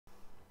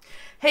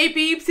Hey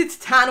peeps, it's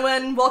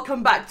Tanwen.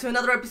 Welcome back to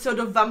another episode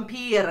of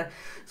Vampyr.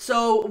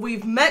 So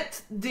we've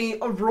met the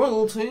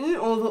royalty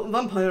of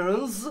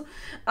vampires,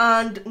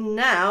 and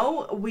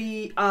now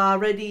we are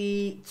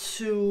ready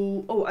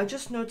to... Oh, I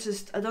just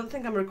noticed, I don't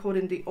think I'm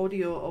recording the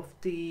audio of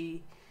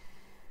the...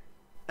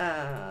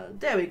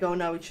 there we go,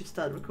 now it should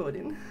start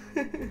recording.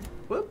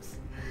 Whoops.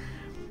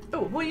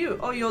 Oh, who are you?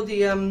 Oh, you're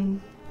the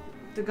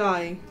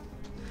guy.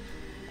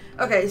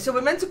 Okay, so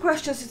we're meant to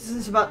question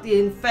citizens about the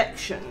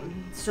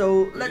infection,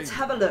 so let's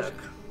have a look.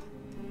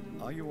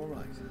 Are you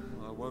alright?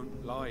 I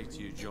won't lie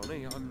to you,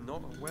 Johnny. I'm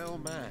not a well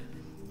man.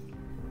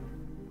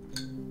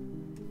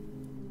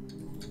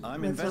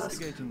 I'm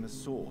investigating the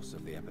source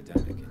of the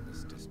epidemic in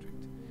this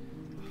district.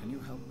 Can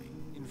you help me?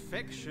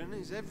 Infection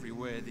is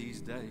everywhere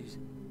these days.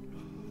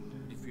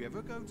 If you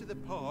ever go to the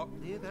park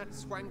near that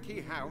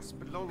swanky house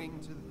belonging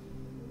to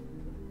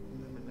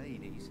the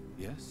Mullaneys...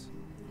 Yes?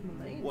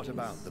 Mullaneys? What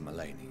about the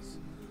Mullaneys?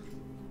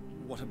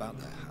 What about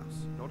their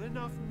house? Not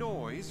enough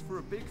noise for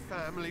a big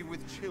family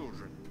with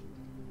children.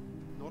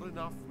 Not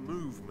enough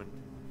movement.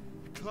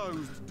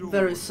 Closed doors.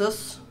 Very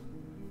sus.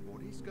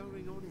 What is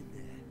going on in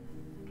there?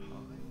 I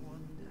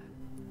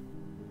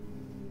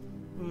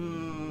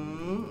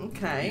wonder.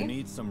 Okay. You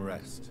need some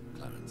rest,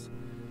 Clarence.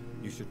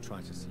 You should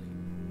try to sleep.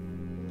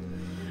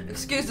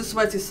 Excuse the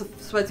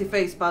sweaty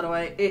face, by the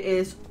way. It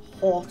is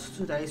hot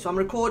today, so I'm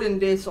recording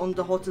this on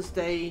the hottest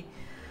day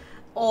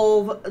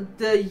of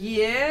the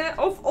year,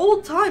 of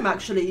all time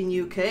actually, in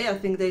UK, I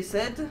think they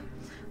said.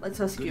 Let's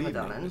ask you,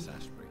 darling.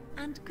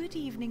 And good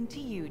evening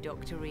to you,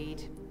 Dr.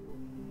 Reed.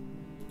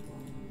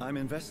 I'm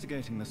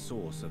investigating the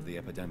source of the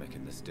epidemic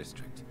in this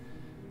district.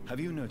 Have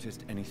you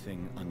noticed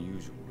anything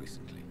unusual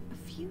recently? A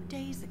few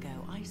days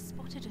ago, I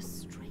spotted a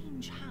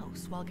strange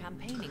house while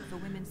campaigning for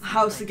women's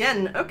House suffrage.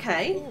 again,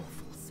 okay.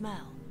 Awful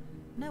smell.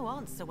 No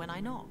answer when I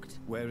knocked.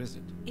 Where is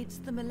it? It's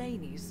the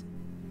Mullaneys.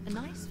 A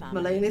nice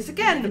family. Mullaneys They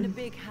again. live in a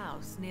big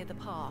house near the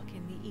park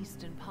in the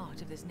eastern part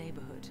of this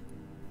neighborhood.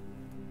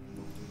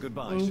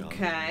 Goodbye, Charlotte.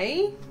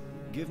 Okay.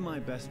 Give my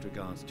best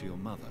regards to your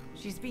mother.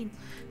 She's been...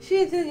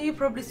 You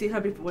probably see her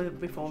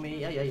before me.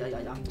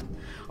 Yeah.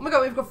 Oh my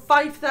god, we've got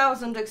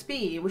 5,000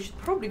 XP. We should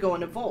probably go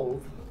and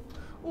evolve.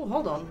 Oh,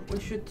 hold on. We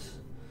should...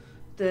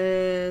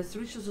 There's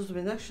riches of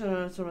induction.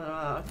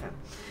 Okay.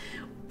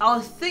 I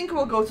think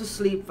we'll go to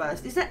sleep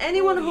first. Is there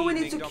anyone who we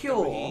need to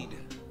cure?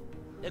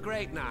 A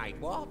great night,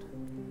 what?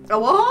 A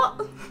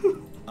what?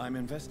 I'm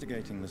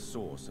investigating the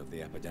source of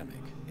the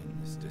epidemic in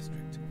this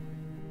district.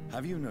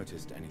 Have you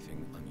noticed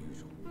anything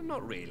unusual?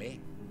 Not really.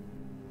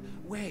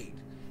 Wait,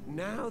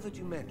 now that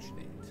you mention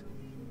it,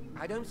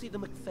 I don't see the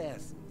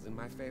McPhersons in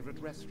my favorite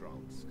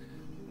restaurants.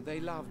 They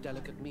love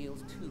delicate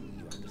meals too,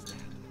 you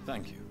understand?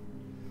 Thank you.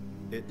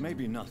 It may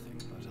be nothing,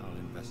 but I'll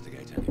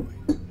investigate anyway.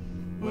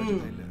 Where do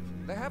they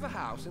live? They have a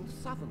house in the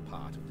southern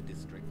part of the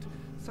district,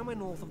 somewhere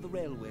north of the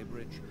railway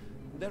bridge.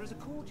 There is a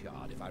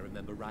courtyard, if I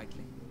remember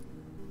rightly.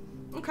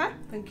 Okay,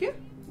 thank you.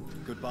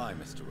 Goodbye,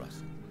 Mr.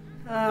 Russell.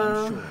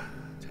 I'm sure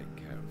you'll take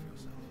care of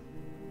yourself.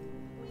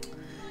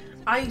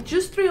 I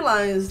just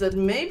realized that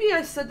maybe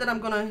I said that I'm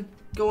gonna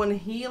go and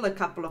heal a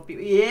couple of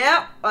people.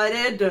 Yeah, I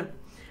did.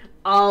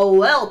 Oh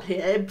well,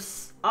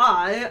 pips.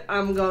 I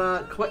am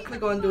gonna quickly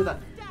go and do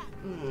that.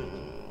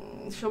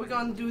 Shall we go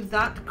and do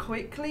that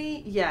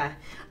quickly? Yeah.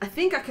 I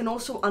think I can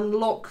also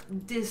unlock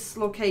this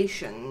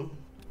location,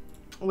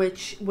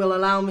 which will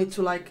allow me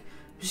to like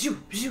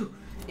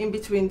in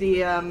between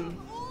the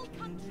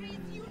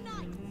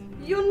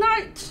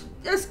unite.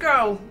 Yes,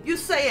 girl, you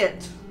say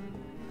it.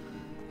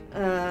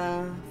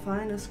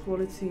 Finest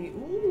quality.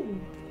 Ooh,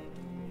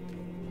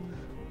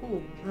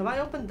 have I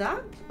opened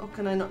that? Or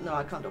can I not? No,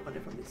 I can't open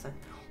it from this side.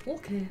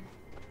 Okay.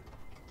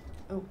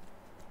 Oh,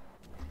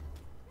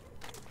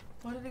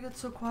 why did it get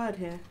so quiet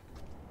here?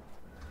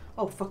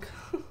 Oh fuck.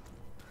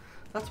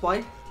 That's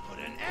why.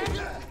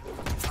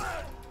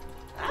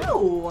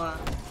 Ow!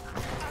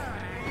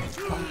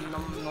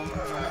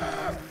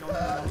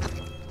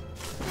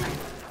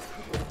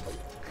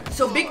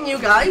 So big new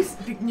guys,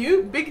 big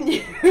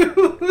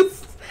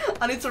news.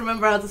 I need to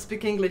remember how to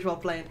speak English while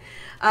playing.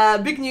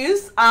 Big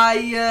news,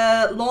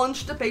 I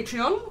launched a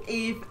Patreon.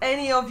 If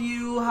any of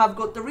you have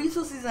got the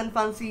resources and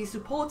fancy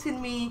supporting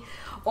me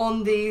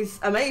on this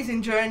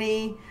amazing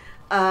journey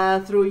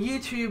through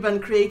YouTube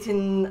and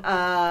creating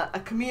a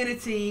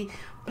community,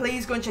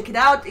 please go and check it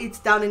out. It's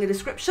down in the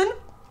description.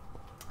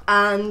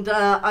 And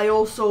I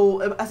also,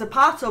 as a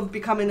part of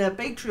becoming a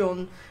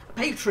patron,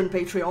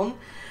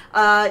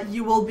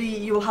 you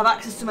will have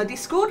access to my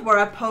Discord, where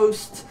I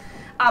post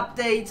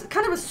updates,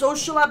 kind of a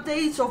social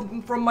updates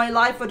from my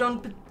life. I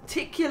don't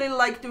particularly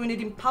like doing it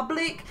in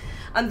public,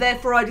 and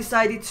therefore I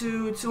decided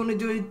to only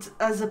do it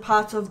as a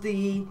part of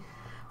the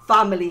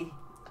family,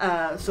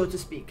 so to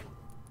speak.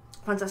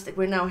 Fantastic.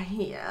 We're now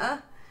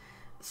here,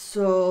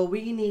 so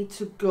we need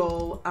to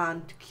go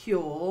and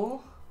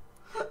cure.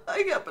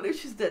 I can't believe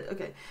she's dead.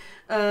 Okay.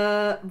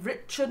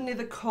 Richard,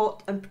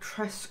 Nethercott, and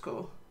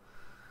Petrescu.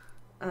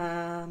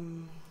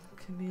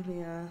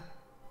 Camellia.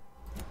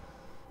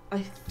 I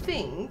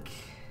think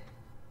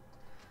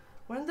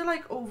Weren't they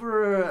like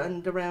over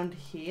and around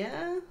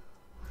here?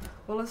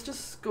 Well, let's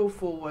just go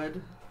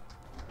forward.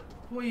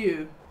 Who are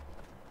you?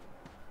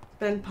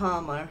 Ben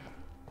Palmer.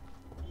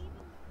 Even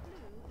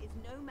blue is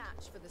no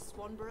match for the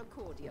Swanborough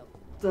cordial.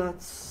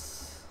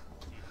 There's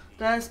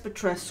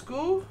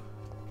Petrescu.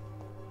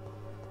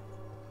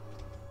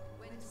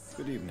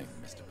 Good evening,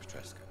 Mr.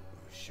 Petrescu.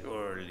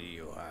 Surely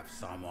you have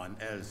someone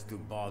else to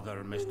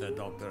bother, Mr.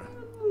 Doctor.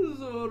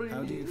 Sorry.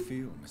 How do you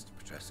feel, Mr.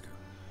 Petrescu?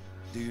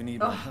 Do you need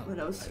my help? My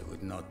nose. I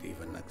would not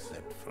even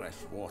accept fresh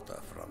water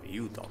from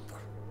you, Doctor.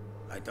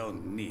 I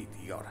don't need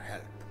your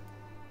help.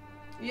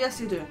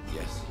 Yes, you do.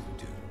 Yes, you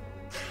do.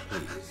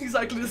 Please.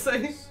 Exactly the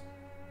same.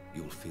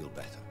 You'll feel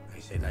better. I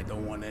said I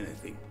don't want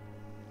anything.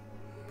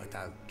 But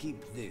I'll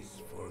keep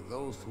this for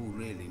those who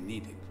really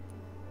need it.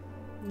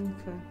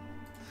 Okay.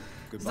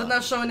 Is Goodbye. it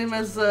not showing him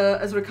as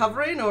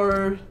recovering,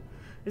 or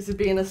is he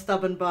being a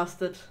stubborn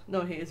bastard?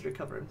 No, he is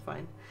recovering.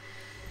 Fine.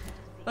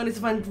 I need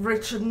to find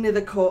Richard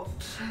Nethercourt.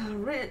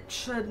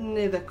 Richard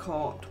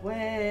Nethercourt,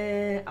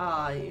 where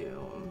are you?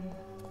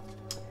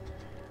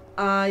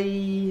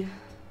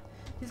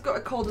 He's got a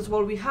cold as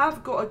well. We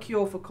have got a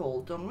cure for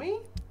cold, don't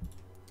we?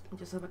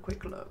 Just have a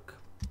quick look.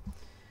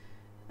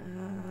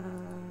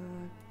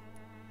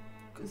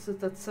 Is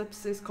it that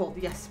sepsis cold?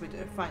 Yes, we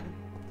do. Fine.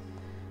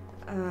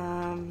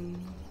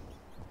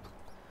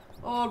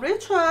 Oh,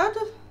 Richard!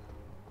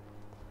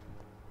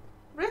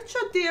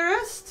 Richard,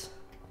 dearest!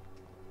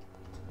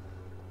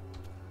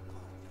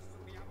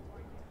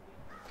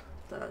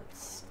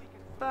 That's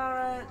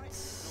Barrett.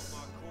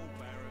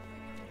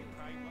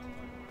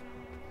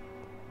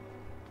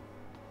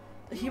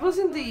 He was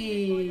in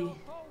the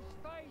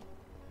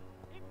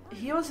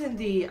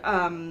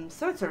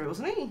cemetery,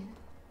 wasn't he?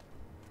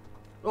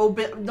 Oh,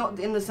 not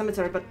in the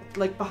cemetery, but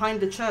like behind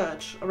the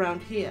church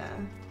around here.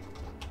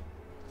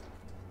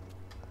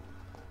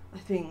 I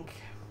think.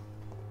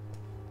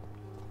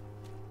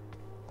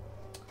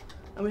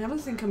 And we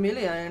haven't seen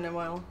Camellia in a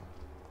while.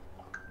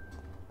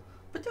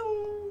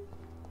 Ba-doom.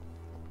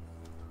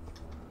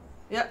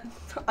 Yep,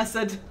 I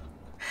said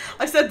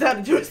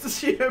that just as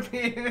she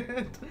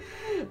appeared.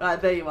 Right,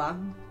 there you are.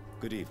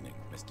 Good evening,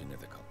 Mr.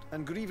 Nethercourt.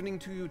 And good evening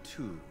to you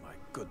too, my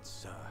good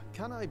sir.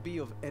 Can I be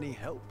of any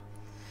help?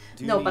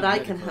 Do you No, need but I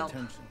can medical help.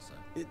 attention, sir?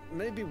 It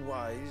may be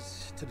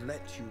wise to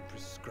let you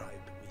prescribe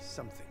me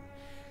something.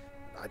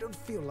 I don't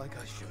feel like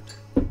I should.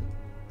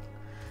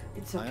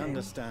 It's okay. I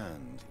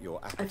understand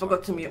your appetite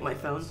forgot to for mute my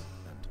phone. words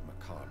and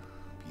macabre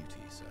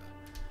beauty, sir.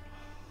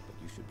 But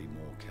you should be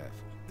more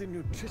careful. The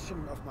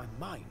nutrition of my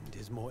mind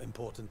is more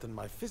important than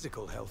my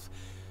physical health.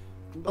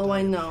 But Oh,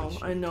 I know,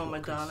 appreciate my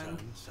your darling.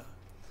 concern,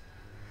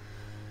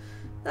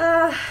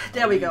 sir.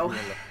 There we Leave go. me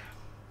alone.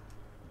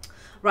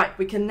 Right,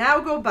 we can now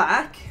go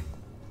back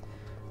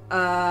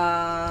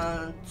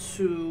to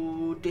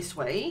this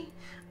way,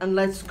 and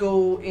let's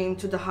go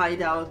into the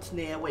hideout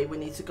near where we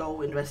need to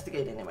go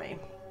investigate anyway.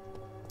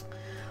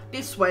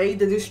 This way,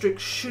 the district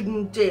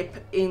shouldn't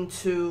dip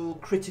into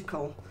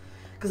critical,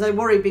 because I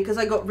worry, because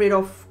I got rid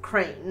of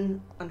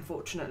Crane,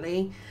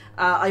 unfortunately,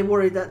 I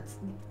worry that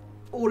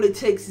all it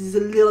takes is a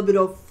little bit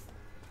of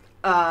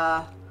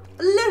a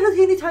little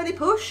teeny tiny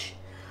push,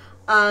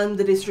 and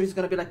the district is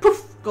going to be like,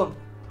 poof, gone.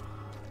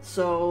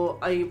 So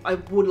I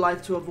would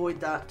like to avoid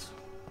that.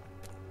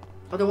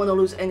 I don't want to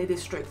lose any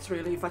districts,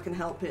 really, if I can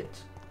help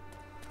it.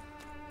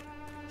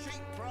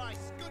 Cheap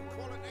price, good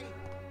quality.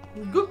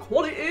 Good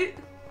quality!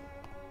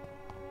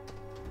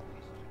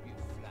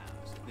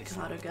 This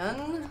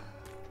Cardigan.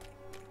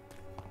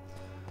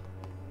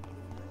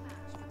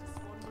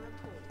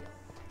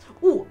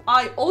 Ooh,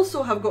 I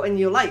also have got a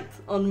new light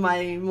on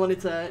my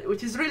monitor,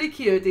 which is really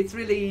cute. It's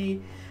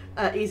really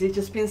easy. It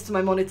just pins to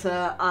my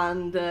monitor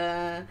and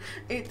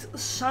it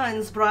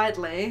shines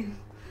brightly.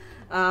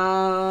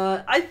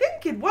 I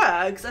think it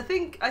works. I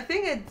think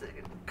it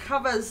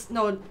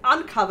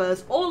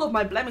uncovers all of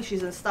my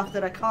blemishes and stuff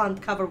that I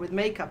can't cover with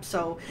makeup.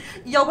 So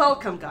you're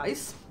welcome,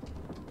 guys.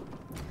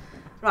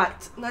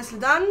 Right, nicely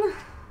done.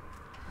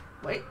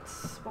 Wait,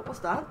 what was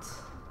that?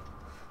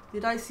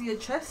 Did I see a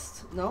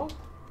chest? No.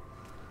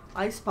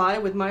 I spy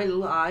with my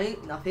little eye.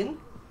 Nothing.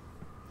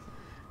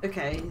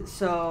 Okay,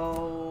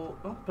 so...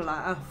 Oh,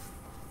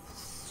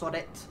 sod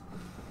it.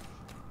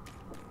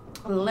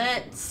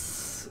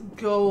 Let's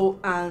go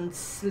and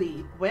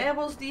sleep. Where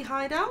was the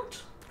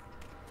hideout?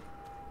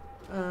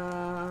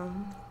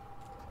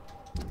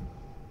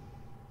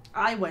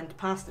 I went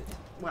past it.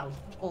 Well,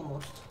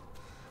 almost.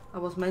 I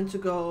was meant to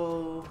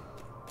go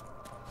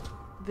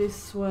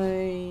this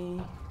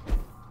way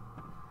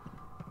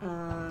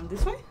and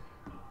this way?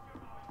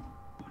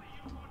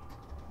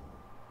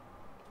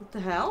 What the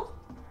hell?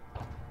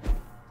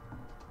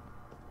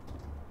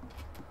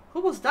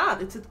 Who was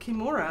that? It's at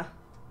Kimura.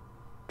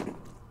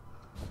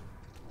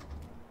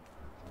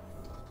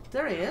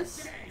 There he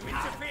is.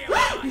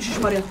 Jesus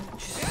Maria.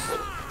 Jesus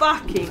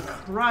fucking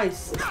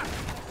Christ.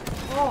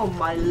 Oh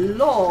my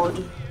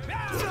lord.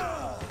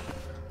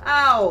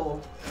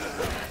 Ow.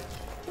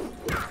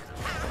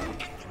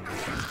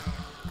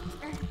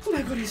 Oh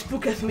my god, he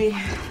spooked me.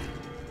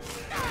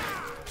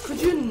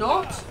 Could you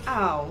not?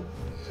 Ow.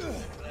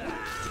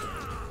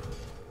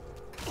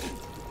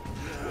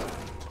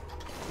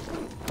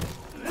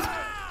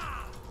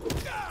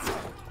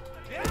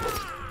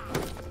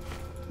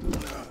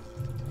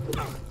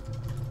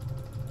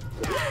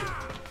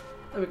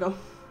 There we go.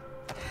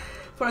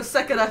 For a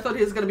second I thought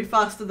he was gonna be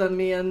faster than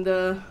me and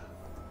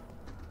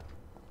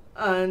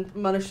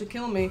managed to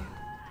kill me.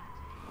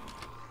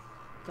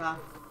 The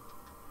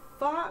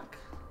fuck?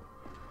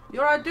 You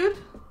alright, dude?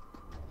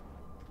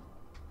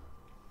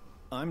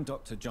 I'm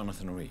Dr.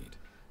 Jonathan Reed.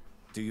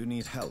 Do you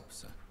need help,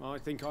 sir? I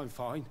think I'm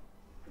fine.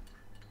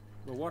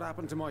 But what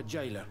happened to my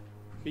jailer?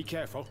 Be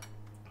careful.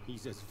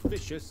 He's as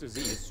vicious as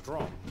he is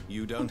strong.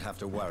 You don't have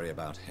to worry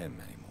about him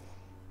anymore.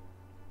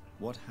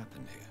 What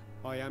happened here?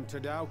 I am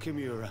Tadao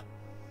Kimura.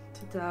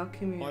 Tadao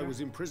Kimura. I was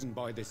imprisoned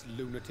by this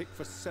lunatic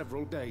for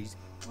several days.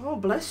 Oh,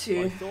 bless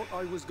you. I thought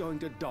I was going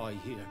to die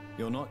here.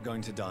 You're not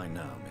going to die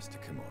now, Mr.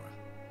 Kimura.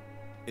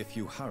 If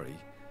you hurry,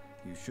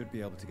 you should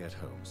be able to get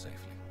home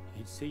safely.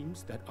 It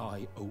seems that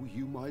I owe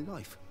you my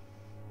life.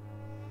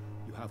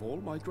 You have all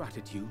my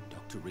gratitude,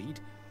 Dr. Reed,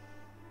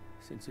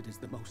 since it is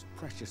the most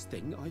precious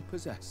thing I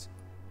possess.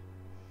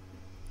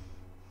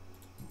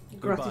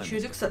 Gratitude Goodbye,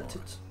 Mr.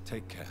 accepted. Kimura.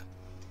 Take care.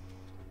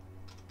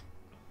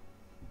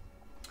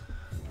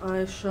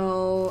 I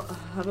shall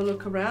have a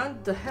look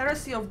around. The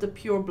heresy of the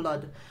pure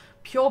blood.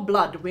 Pure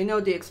blood, we know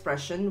the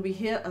expression. We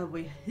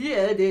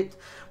heard it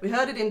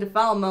in the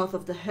foul mouth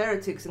of the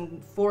heretics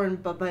and foreign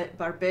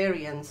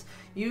barbarians.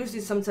 Used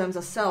it sometimes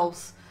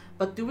ourselves.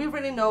 But do we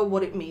really know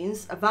what it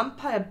means? A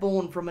vampire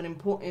born from an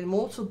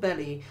immortal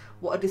belly.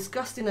 What a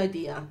disgusting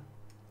idea.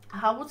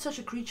 How would such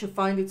a creature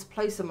find its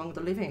place among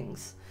the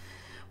livings?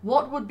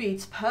 What would be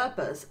its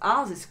purpose?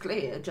 Ours is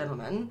clear,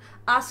 gentlemen.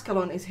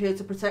 Ascalon is here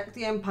to protect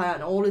the Empire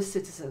and all its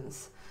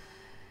citizens.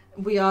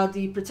 We are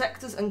the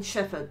protectors and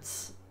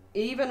shepherds,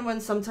 even when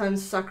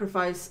sometimes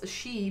sacrifice a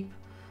sheep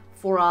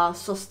for our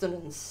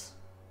sustenance.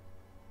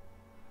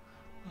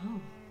 Oh.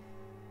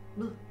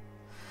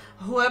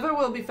 Whoever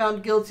will be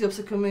found guilty of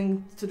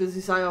succumbing to the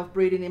desire of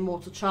breeding an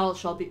immortal child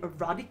shall be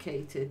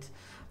eradicated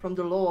from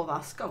the law of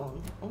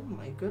Ascalon. Oh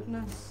my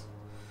goodness.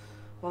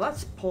 Well,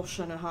 that's posh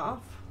and a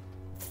half.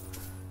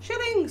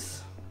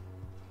 Shillings!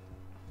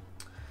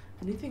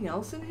 Anything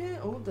else in here?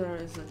 Oh, there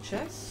is a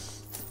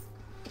chest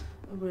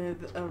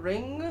with a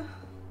ring.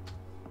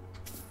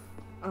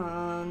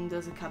 And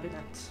there's a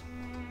cabinet.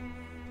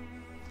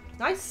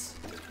 Nice!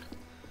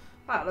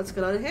 Alright, let's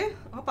get out of here.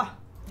 Hoppa!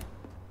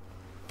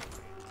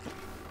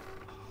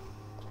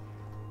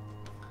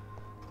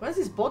 Where's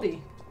his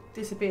body?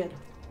 Disappeared.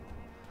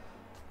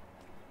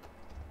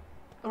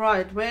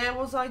 Right, where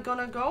was I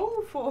gonna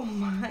go for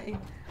my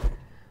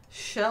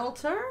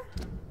shelter?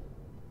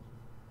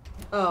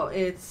 Oh,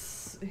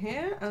 it's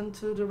here and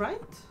to the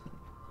right.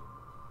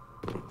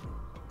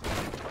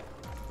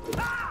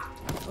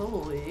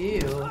 Oh,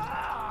 ew.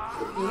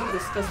 You're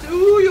disgusting.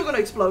 Ooh, you're gonna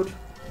explode.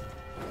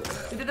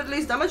 Did it at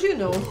least damage you?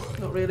 No,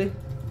 not really.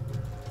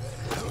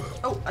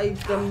 Oh, I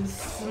am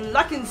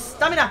lacking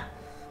stamina.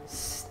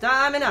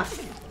 Stamina.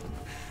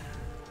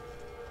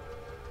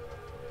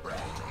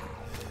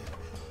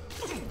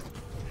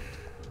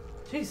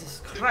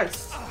 Jesus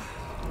Christ.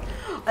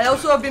 I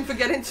also have been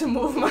forgetting to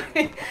move my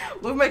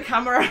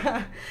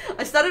camera.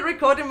 I started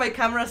recording my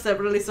camera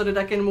separately so that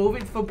I can move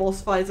it for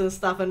boss fights and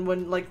stuff, and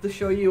when like to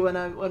show you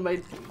when my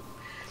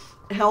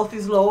health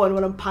is low and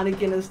when I'm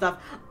panicking and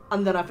stuff,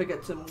 and then I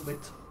forget to move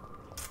it.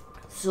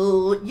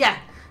 So yeah,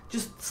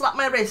 just slap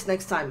my wrist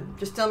next time.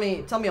 Just tell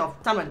me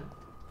off, Tanwen.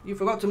 You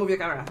forgot to move your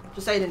camera.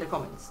 Just say it in the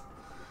comments.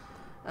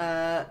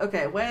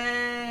 Okay,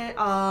 where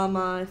are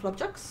my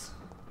flapjacks?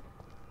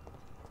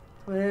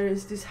 Where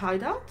is this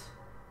hideout?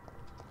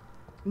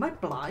 Am I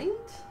blind?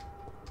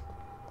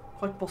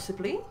 Quite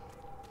possibly.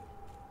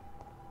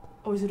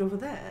 Or is it over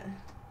there?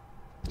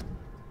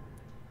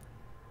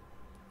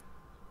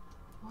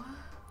 What?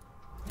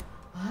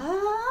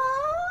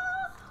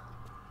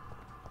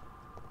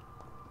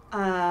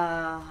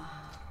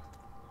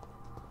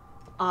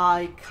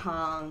 I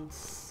can't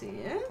see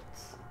it.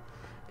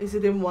 Is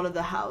it in one of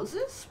the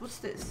houses? What's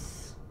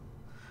this?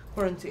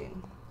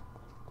 Quarantine.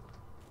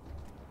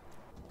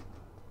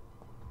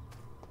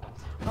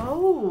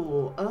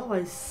 Oh,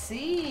 I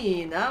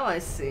see. Now I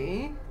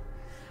see.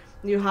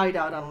 New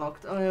hideout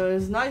unlocked. Oh,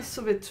 it's nice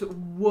of it to...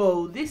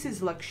 Whoa, this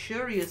is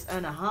luxurious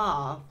and a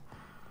half.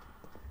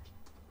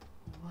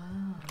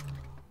 Wow.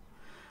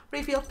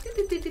 Refill.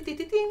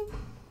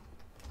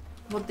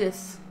 What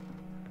this?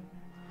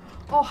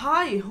 Oh,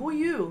 hi. Who are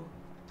you?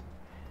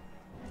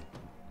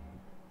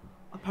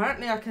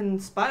 Apparently I can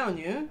spy on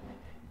you.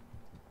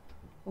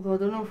 Although I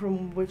don't know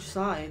from which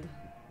side.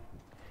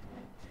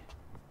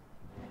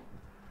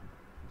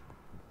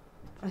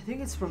 I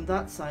think it's from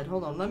that side.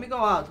 Hold on. Let me go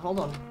out.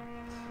 Hold on.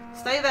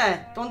 Stay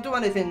there. Don't do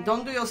anything.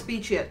 Don't do your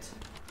speech yet.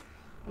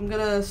 I'm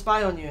gonna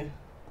spy on you.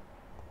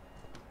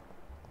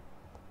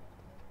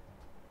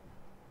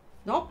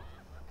 Nope.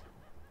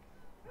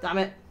 Damn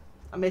it.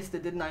 I missed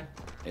it, didn't I?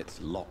 It's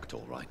locked,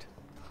 all right.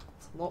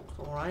 It's locked,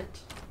 all right.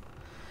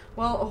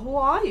 Well, who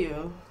are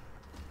you?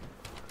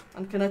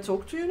 And can I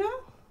talk to you now?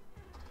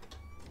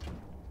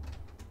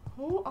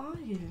 Who are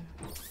you?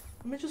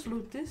 Let me just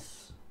loot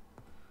this.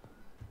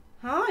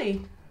 Hi.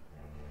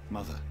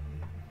 Mother.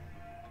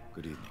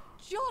 Good evening.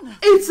 Jonathan!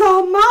 It's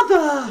our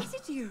mother! Is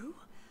it you?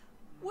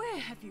 Where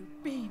have you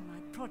been, my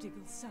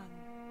prodigal son?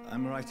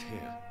 I'm right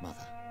here,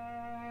 Mother.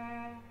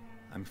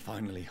 I'm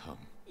finally home.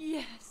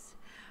 Yes,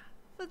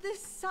 for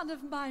this son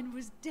of mine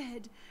was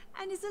dead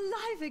and is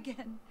alive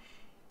again.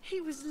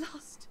 He was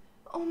lost.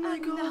 Oh my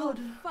and God.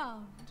 Now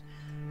found.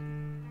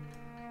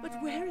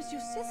 But where is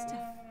your sister?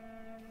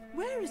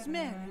 Where is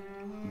Mary?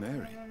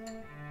 Mary?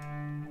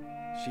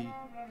 She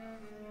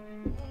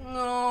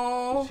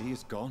No.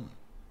 is gone,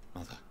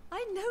 Mother.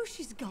 I know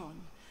she's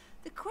gone.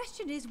 The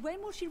question is,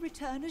 when will she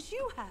return as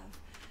you have?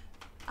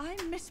 I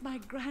miss my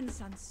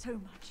grandson so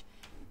much.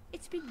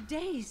 It's been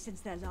days since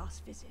their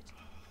last visit.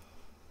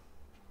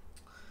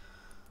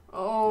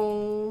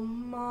 Oh,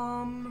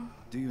 Mom.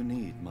 Do you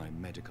need my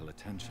medical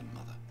attention,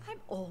 Mother? I'm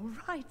all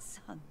right,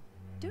 son.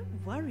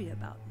 Don't worry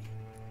about me.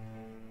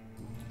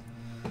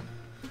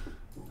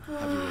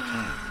 Have you returned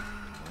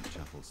to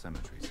Whitechapel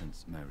Cemetery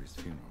since Mary's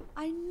funeral?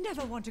 I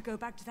never want to go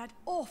back to that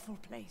awful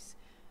place.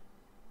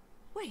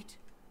 Wait.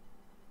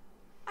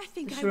 I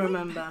think Just I went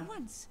remember. back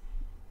once.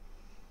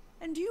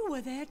 And you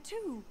were there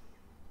too.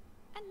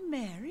 And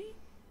Mary?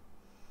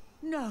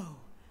 No,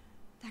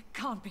 that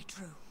can't be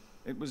true.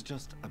 It was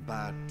just a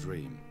bad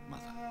dream,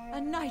 Mother.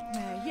 A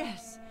nightmare,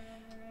 yes.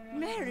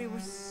 Mary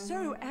was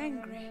so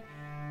angry.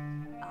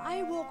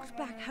 I walked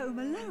back home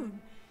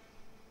alone.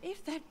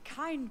 If that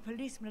kind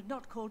policeman had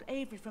not called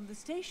Avery from the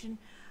station,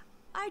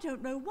 I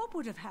don't know what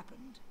would have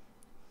happened.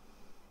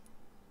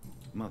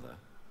 Mother,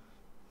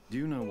 do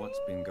you know what's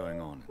been going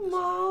on?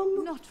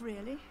 Mom. Not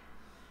really.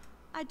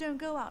 I don't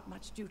go out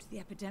much due to the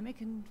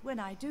epidemic, and when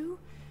I do,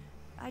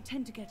 I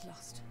tend to get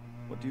lost.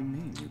 What do you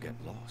mean you get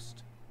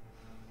lost?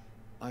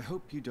 I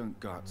hope you don't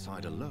go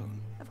outside alone.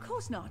 Of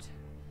course not.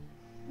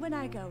 When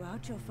I go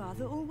out, your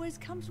father always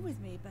comes with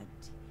me, but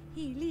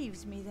he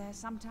leaves me there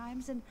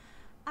sometimes, and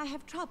I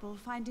have trouble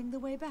finding the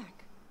way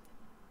back.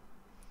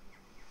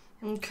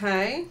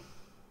 Okay.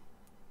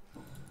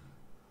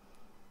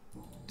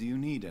 Do you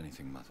need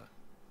anything, Mother?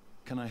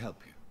 Can I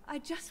help you? I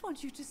just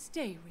want you to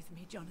stay with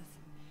me, Jonathan.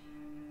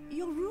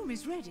 Your room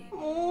is ready.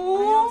 Oh,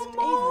 I asked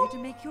Mom. Avery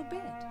to make your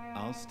bed.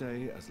 I'll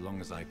stay as long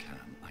as I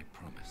can, I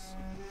promise.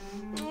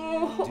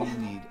 Oh. Do you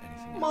need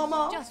anything else?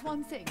 Mama. Just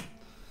one thing.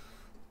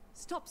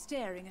 Stop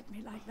staring at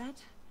me like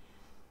that.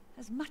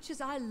 As much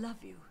as I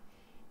love you,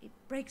 it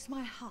breaks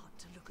my heart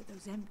to look at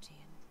those empty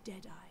and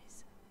dead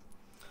eyes.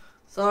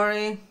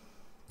 Sorry.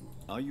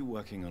 Are you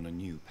working on a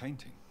new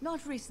painting?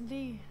 Not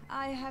recently.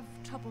 I have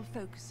trouble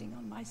focusing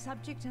on my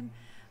subject and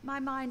my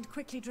mind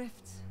quickly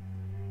drifts.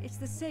 It's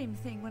the same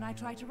thing when I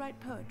try to write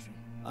poetry.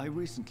 I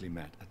recently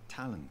met a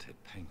talented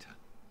painter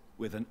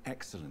with an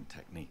excellent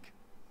technique.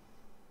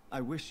 I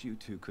wish you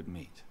two could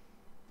meet.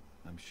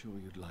 I'm sure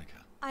you'd like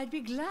her. I'd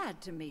be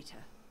glad to meet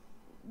her.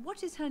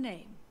 What is her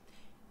name?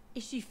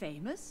 Is she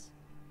famous?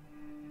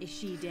 Is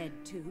she dead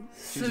too?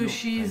 So not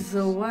she's famous,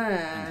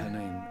 aware. And her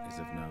name is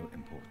of no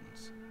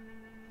importance.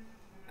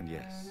 And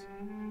yes,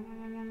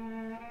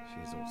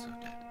 she is also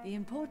dead. The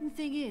important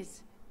thing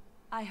is,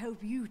 I hope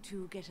you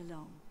two get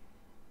along.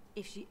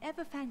 If she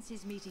ever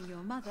fancies meeting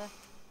your mother,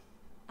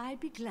 I'd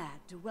be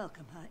glad to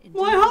welcome her into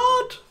My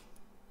heart!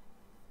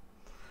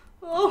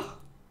 Oh,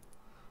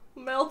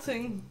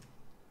 melting.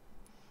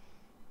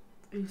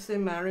 You say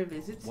Mary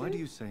visits Why you? do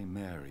you say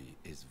Mary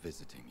is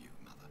visiting you,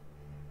 Mother?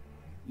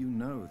 You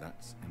know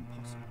that's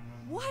impossible.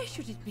 Why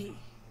should it be?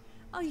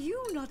 Are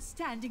you not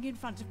standing in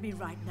front of me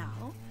right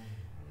now?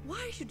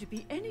 Why should it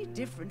be any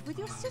different with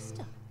your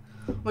sister?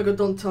 Oh my God,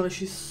 don't tell her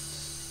she's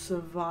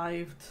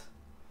survived.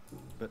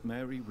 But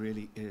Mary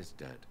really is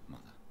dead,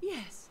 Mother.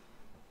 Yes.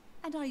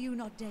 And are you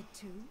not dead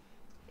too?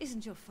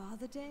 Isn't your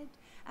father dead?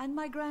 And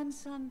my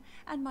grandson?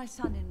 And my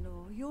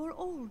son-in-law? You're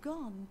all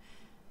gone.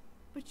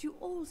 But you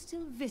all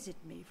still visit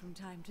me from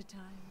time to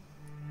time.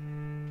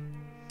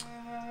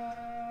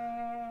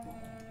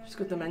 She's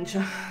got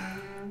dementia.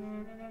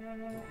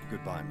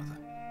 Goodbye, Mother.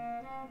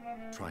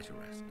 Try to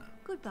rest now.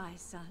 Goodbye,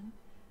 son.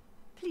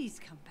 Please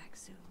come back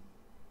soon.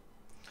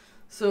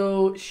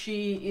 So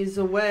she is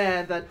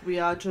aware that we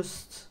are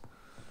just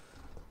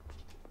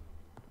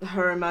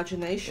her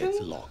imagination.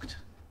 It's locked.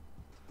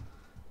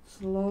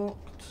 It's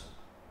locked.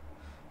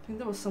 I think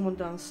there was someone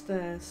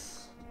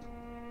downstairs.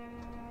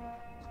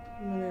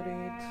 I'm gonna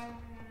read.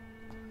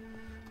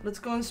 Let's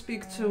go and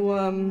speak to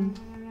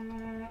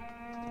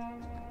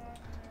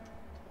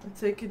I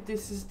take it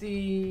this is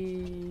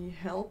the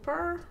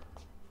helper?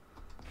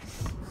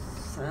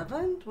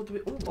 7? What do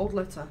we old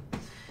letter.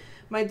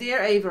 My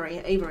dear Avery,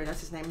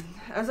 that's his name.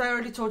 As I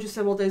already told you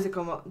several days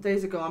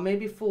ago, I may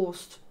be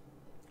forced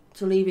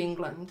to leave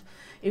England,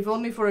 if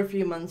only for a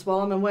few months, while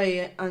I'm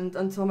away and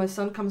until my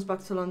son comes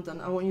back to London.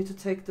 I want you to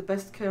take the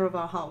best care of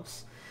our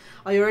house.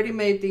 I already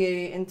made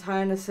the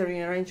entire necessary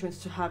arrangements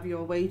to have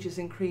your wages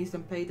increased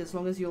and paid as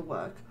long as you'll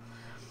work.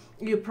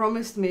 You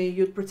promised me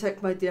you'd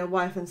protect my dear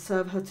wife and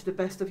serve her to the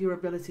best of your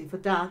ability. For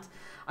that,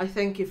 I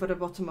thank you for the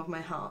bottom of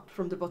my heart,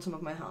 from the bottom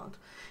of my heart.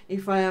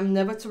 If I am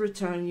never to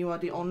return, you are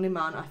the only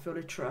man I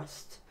fully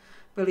trust.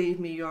 Believe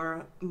me,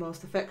 your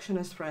most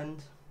affectionate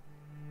friend,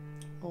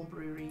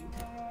 Aubrey Reed.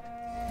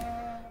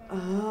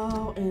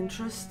 Oh,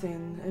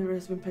 interesting. Avery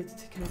has been paid to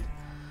take care.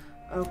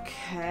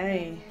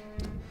 Okay.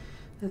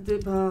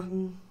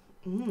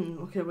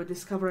 Okay, we're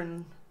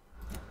discovering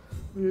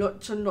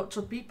lots and lots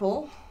of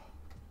people.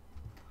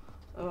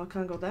 Oh, I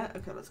can't go there.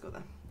 Okay, let's go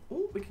there.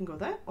 Oh, we can go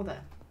there or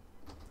there.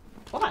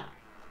 Or there.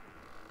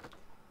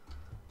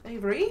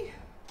 Avery.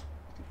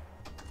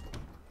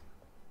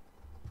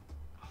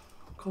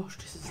 Gosh,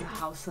 this is a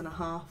house and a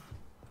half.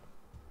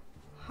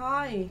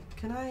 Hi,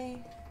 can I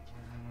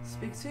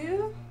speak to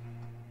you?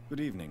 Good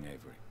evening,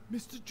 Avery.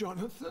 Mr.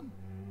 Jonathan?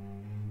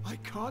 I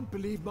can't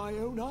believe my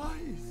own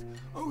eyes.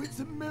 Oh, it's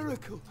a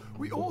miracle.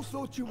 We all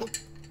thought you were...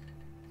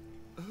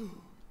 Oh,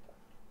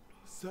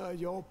 sir,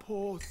 your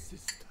poor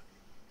sister.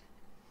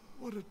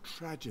 What a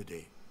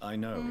tragedy. I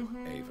know,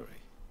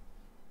 Avery.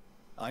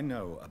 I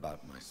know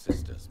about my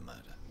sister's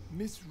murder.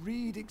 Miss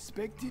Reed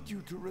expected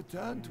you to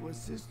return to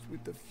assist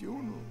with the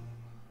funeral,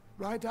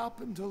 right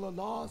up until the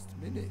last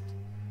minute.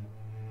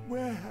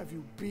 Where have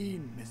you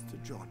been, Mr.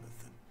 Jonathan?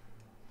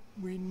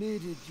 We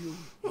needed you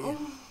here.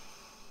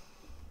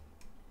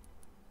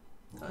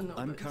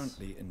 I'm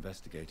currently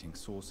investigating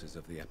sources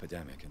of the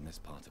epidemic in this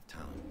part of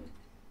town.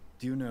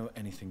 Do you know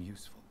anything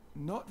useful?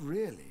 Not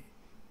really,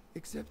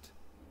 except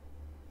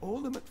all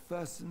the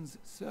MacPherson's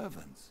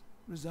servants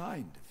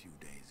resigned a few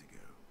days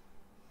ago.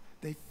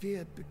 They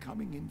feared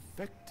becoming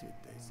infected,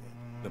 they said.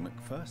 The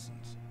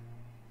MacPhersons?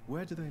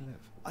 Where do they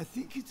live? I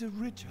think it's a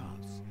rich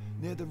house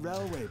near the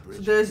railway bridge.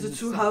 So there's the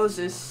two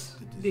houses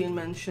being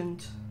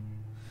mentioned.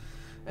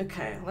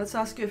 Okay, let's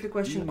ask you a few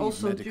questions.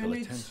 Also, do you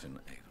need attention,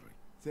 Avery?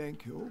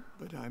 Thank you,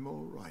 but I'm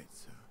all right,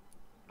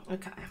 sir.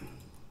 Okay.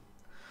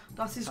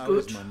 That is How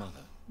good. is my mother?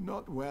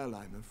 Not well,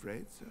 I'm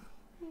afraid, sir.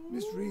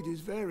 Miss Reed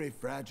is very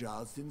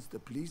fragile since the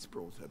police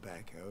brought her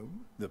back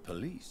home. The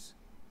police?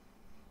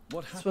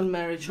 What That's happened? when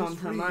Mary charmed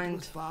Miss her Reed mind.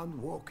 was found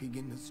walking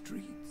in the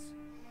streets.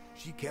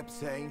 She kept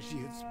saying she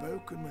had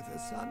spoken with her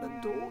son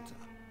and daughter.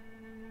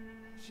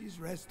 She's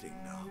resting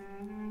now.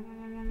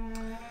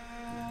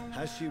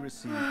 Has she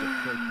received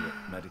appropriate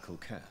medical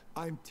care?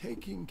 I'm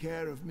taking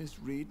care of Miss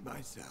Reed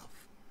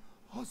myself.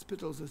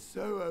 Hospitals are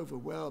so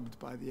overwhelmed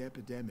by the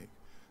epidemic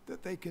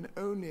that they can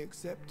only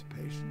accept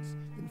patients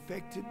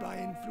infected by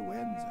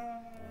influenza.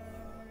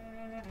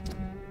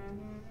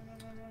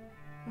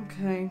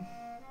 Okay.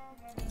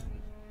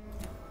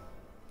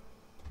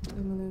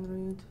 Emily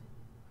Reed.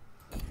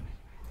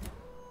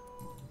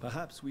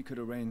 Perhaps we could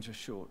arrange a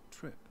short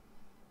trip.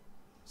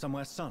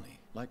 Somewhere sunny,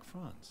 like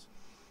France.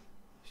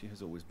 She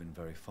has always been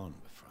very fond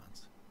of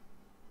France.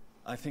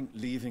 I think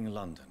leaving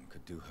London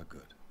could do her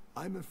good.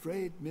 I'm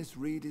afraid Miss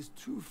Reed is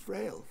too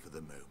frail for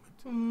the moment.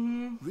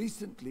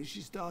 Recently,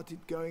 she started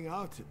going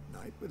out at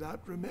night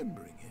without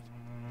remembering it.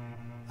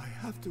 I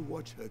have to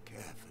watch her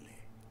carefully.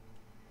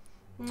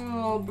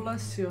 Oh,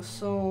 bless your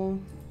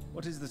soul.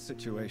 What is the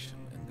situation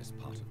in this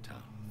part of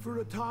town? For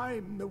a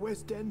time, the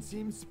West End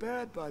seemed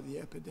spared by the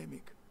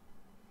epidemic.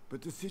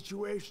 But the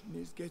situation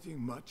is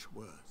getting much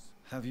worse.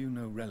 Have you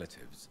no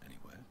relatives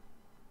anywhere?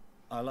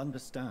 I'll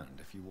understand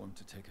if you want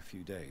to take a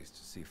few days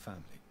to see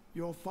family.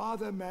 Your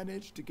father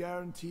managed to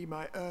guarantee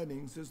my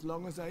earnings as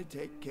long as I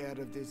take care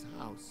of this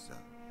house, sir.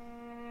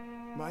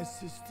 My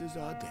sisters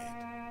are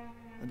dead,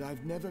 and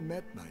I've never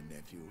met my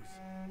nephews.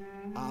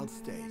 I'll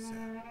stay,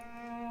 sir.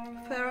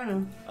 Fair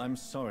enough. I'm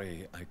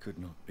sorry I could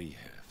not be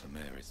here for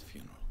Mary's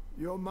funeral.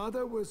 Your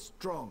mother was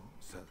strong,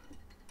 sir,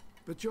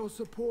 but your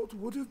support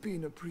would have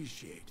been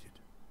appreciated.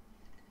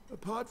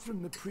 Apart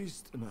from the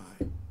priest and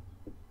I,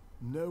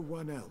 no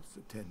one else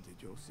attended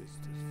your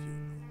sister's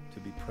funeral. To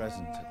be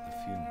present at the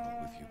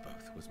funeral with you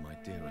both was my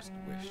dearest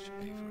wish,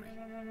 Avery.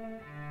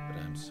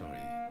 But I'm sorry,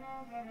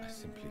 I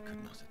simply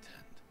could not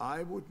attend.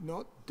 I would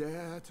not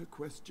dare to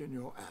question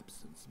your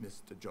absence,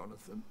 Mr.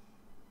 Jonathan.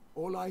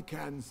 All I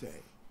can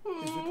say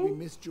is that we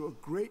missed you a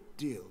great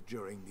deal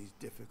during these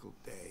difficult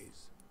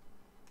days.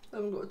 I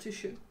haven't got a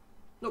tissue.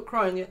 Not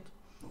crying yet.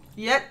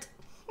 Yet.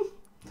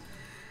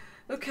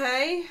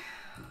 Okay.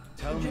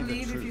 Tell Would me you the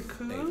leave truth, if you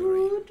could?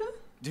 Avery.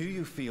 Do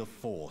you feel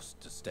forced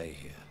to stay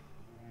here?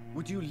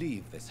 Would you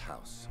leave this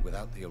house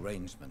without the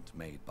arrangement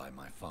made by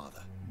my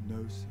father?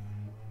 No, sir.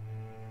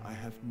 I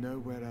have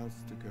nowhere else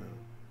to go.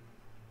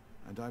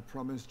 And I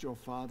promised your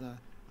father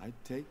I'd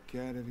take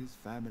care of his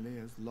family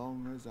as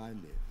long as I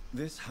live.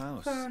 This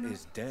house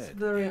is dead. It's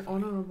very Avery.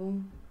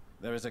 honorable.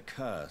 There is a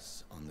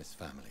curse on this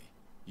family.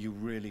 You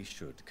really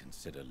should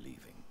consider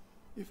leaving.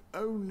 If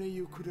only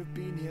you could have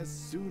been here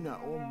sooner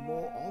or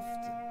more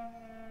often.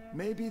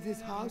 Maybe this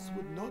house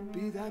would not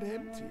be that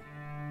empty.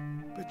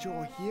 But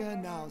you're here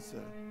now,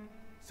 sir.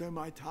 So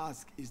my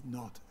task is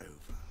not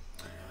over.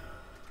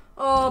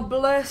 Oh,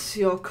 bless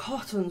your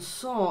cotton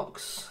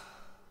socks.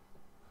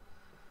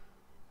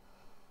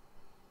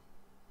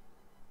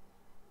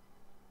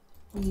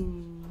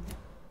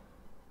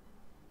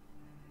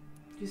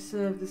 You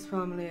serve this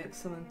family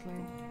excellently.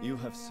 You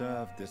have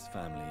served this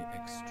family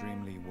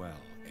extremely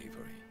well,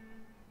 Avery.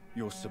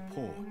 Your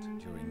support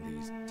during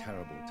these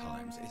terrible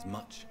times is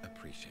much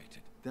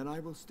appreciated. Then I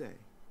will stay.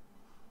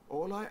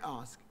 All I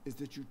ask is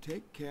that you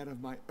take care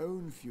of my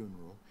own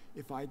funeral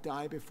if I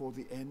die before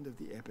the end of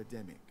the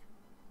epidemic.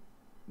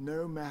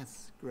 No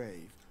mass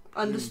grave.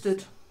 Understood.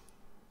 Please.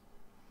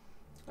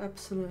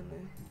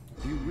 Absolutely.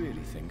 You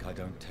really think I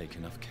don't take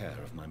enough care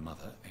of my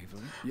mother,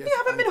 Avery? Yes, you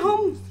haven't been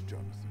home. Mr.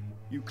 Jonathan.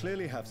 You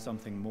clearly have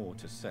something more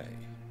to say.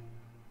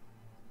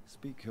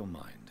 Speak your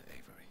mind,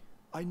 Avery.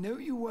 I know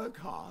you work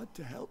hard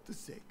to help the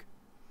sick,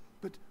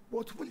 but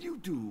what will you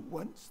do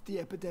once the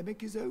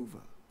epidemic is over?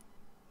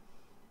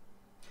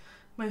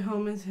 My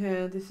home is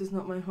here. This is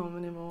not my home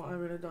anymore. I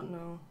really don't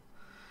know.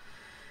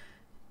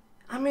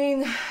 I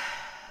mean,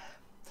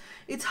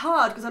 it's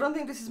hard because I don't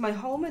think this is my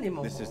home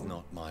anymore. This is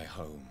not my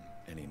home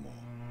anymore.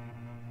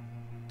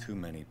 Too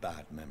many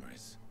bad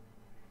memories.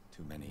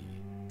 Too many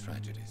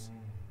tragedies.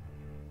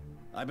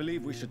 I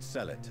believe we should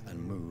sell it and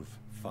move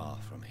far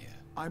from here.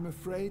 I'm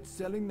afraid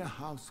selling the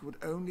house would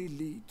only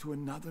lead to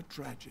another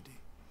tragedy.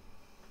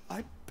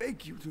 I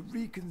beg you to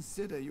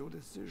reconsider your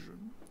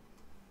decision.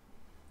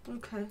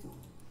 Okay.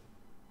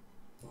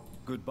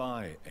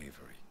 Goodbye,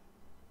 Avery.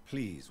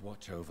 Please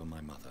watch over my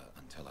mother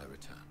until I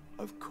return.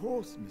 Of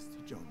course,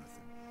 Mr.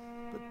 Jonathan.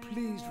 But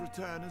please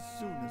return as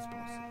soon as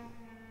possible.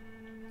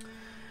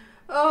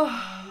 Oh.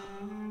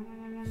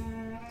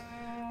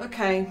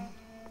 Okay.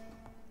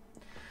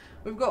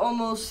 We've got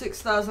almost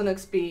 6,000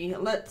 XP.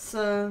 Let's,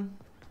 I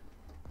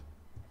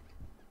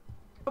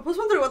was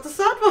wondering what the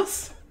sound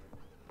was.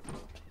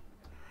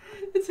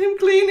 It's him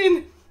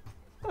cleaning.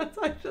 That's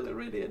actually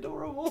really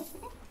adorable.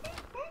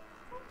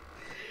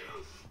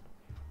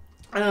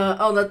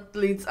 Oh, that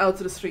leads out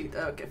to the street.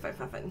 Okay,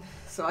 fine.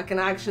 So I can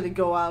actually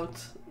go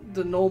out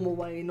the normal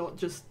way, not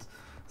just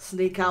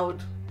sneak out.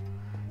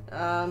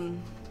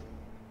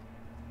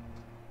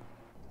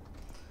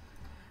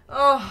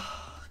 Oh,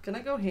 can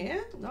I go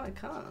here? No, I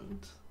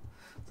can't.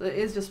 So it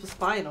is just for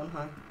spying on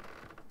her.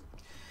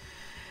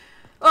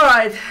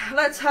 Alright,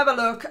 let's have a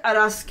look at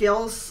our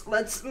skills.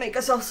 Let's make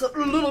ourselves a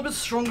little bit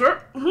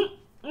stronger.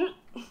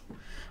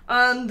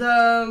 And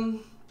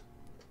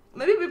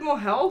maybe a bit more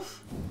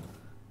health.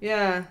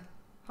 Yeah,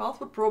 health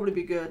would probably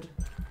be good.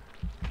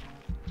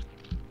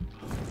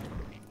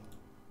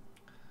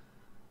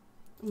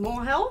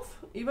 More health?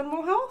 Even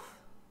more health?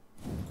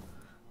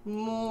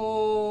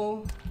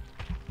 More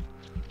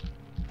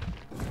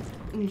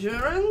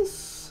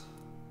endurance?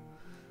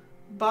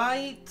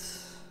 Bite?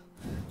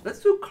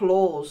 Let's do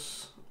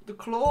claws. The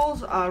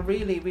claws are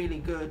really, really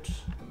good.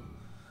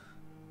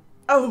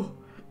 Oh,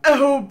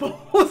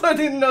 balls! I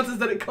didn't notice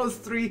that it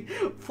costs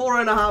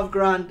 4.5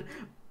 grand.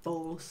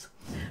 Balls.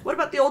 What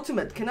about the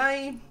ultimate? Can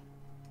I...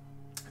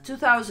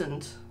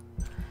 2,000?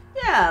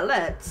 Yeah,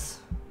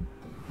 let's.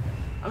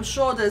 I'm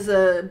sure there's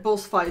a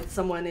boss fight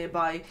somewhere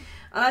nearby.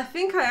 And I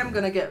think I am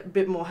gonna get a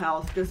bit more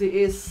health, because it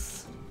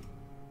is...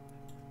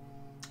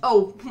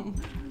 Oh,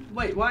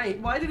 wait,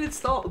 why did it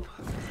stop?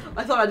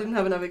 I thought I didn't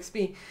have enough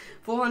XP.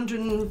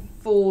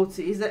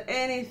 440. Is there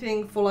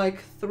anything for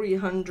like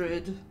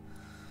 300?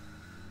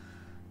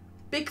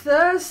 Big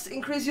Thirst.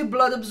 Increase your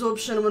blood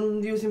absorption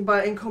when using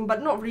bite in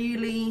combat. Not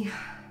really.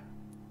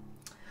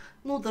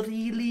 Not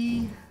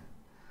really.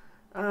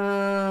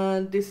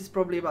 This is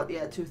probably about,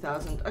 yeah,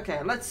 2,000.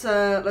 Okay,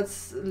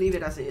 let's leave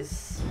it as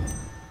is.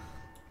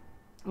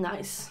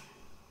 Nice.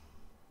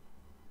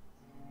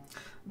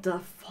 The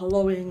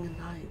following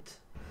night.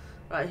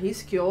 Right,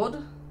 he's cured.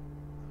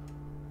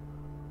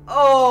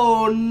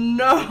 Oh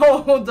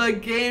no, the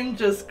game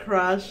just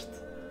crashed.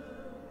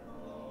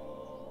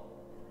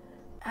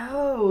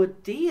 Oh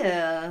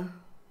dear.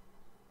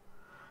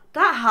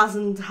 That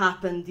hasn't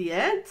happened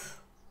yet.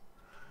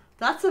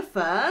 That's a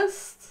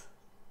first.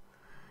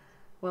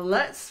 Well,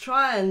 let's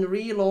try and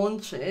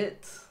relaunch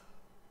it.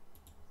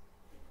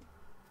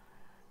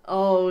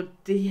 Oh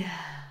dear.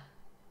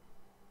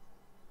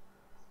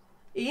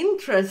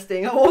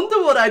 Interesting. I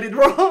wonder what I did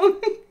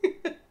wrong.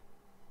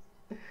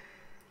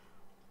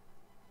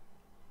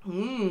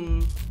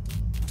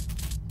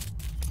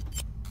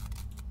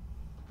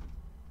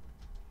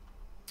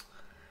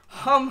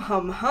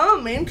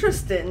 Hum.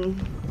 Interesting.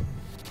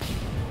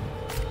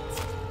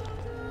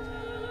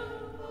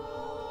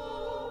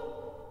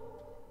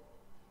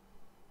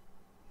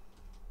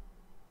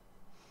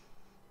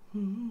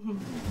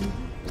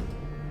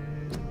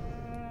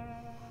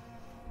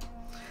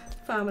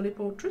 Family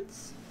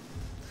portraits.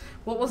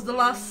 What was the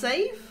last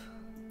save?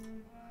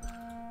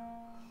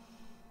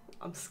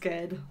 I'm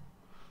scared.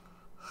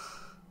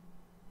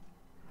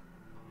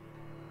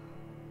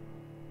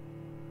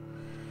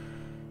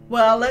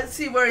 Well, let's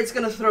see where it's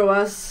gonna throw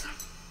us.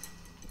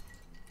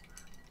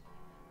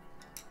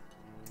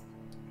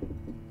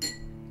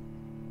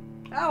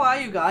 How are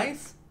you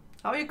guys?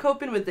 How are you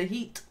coping with the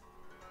heat?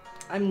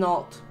 I'm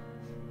not.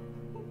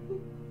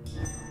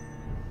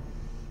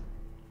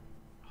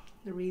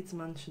 The Reed's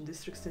Mansion,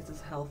 district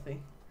status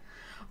healthy.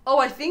 Oh,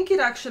 I think it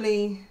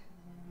actually...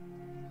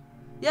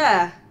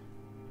 Yeah.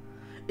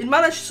 It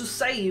managed to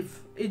save.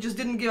 It just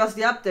didn't give us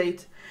the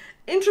update.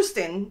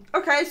 Interesting.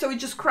 Okay, so it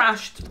just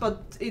crashed,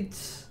 but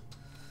it...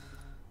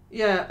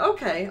 Yeah,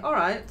 okay,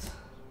 alright.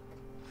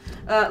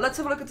 Let's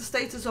have a look at the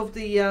status of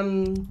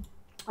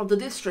the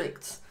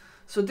districts.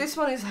 So this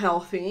one is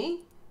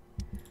healthy.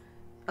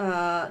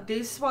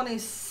 This one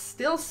is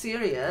still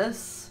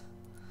serious.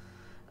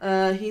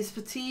 He's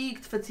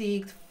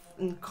fatigued,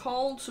 and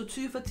cold. So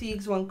 2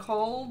 fatigues, 1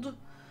 cold.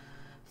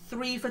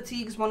 3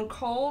 fatigues, 1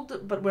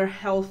 cold, but we're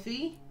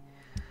healthy.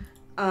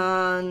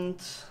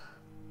 And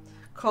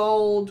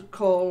cold.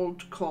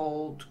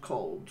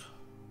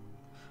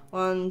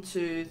 1,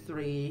 2,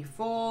 3,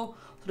 4.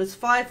 So there's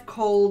 5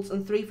 colds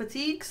and 3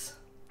 fatigues.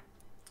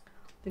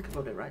 Think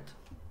about it right.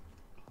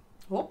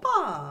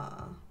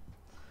 Hoppa!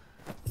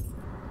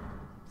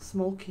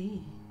 Small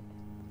key.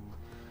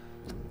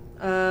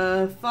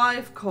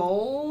 5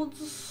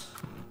 colds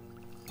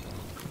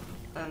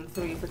and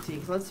 3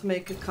 fatigues. Let's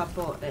make a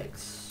couple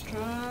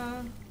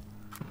extra.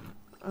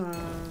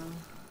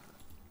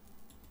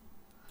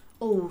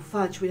 Oh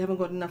fudge! We haven't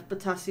got enough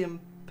potassium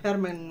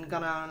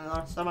permanganate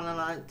or something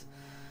like that.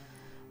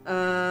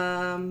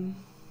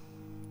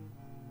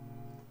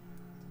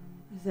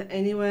 Is there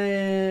any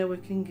way we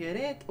can get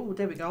it? Oh,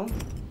 there we go.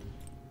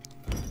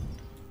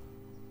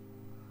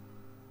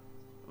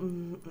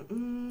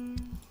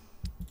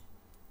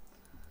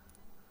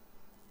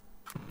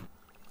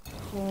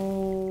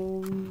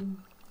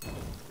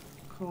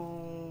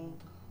 Cold.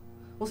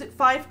 Was it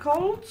 5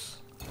 colds?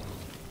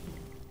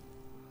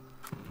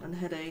 And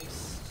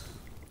headaches.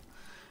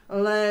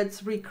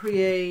 Let's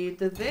recreate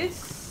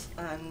this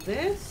and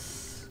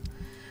this.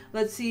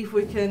 Let's see if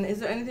we can... Is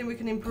there anything we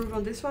can improve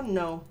on this one?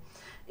 No.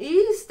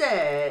 Is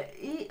there...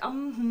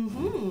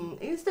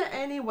 Is there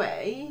any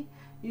way...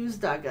 Use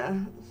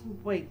dagger.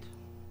 Wait.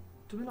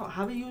 Do we not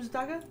have a use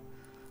dagger?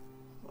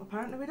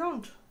 Apparently we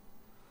don't.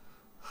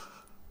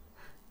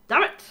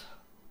 Damn it!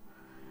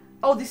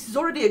 Oh, this is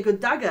already a good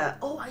dagger.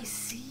 Oh, I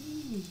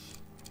see.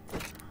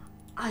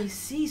 I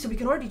see. So we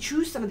can already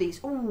choose some of these.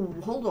 Oh,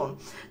 hold on.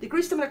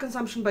 Decrease stamina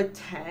consumption by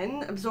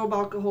 10. Absorb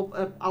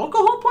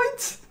alcohol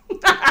points?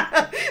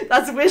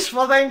 That's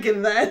wishful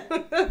thinking then.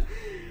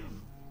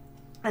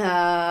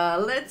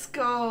 Let's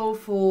go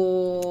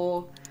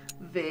for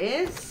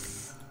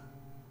this.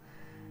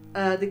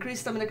 Decrease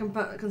stamina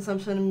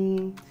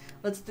consumption.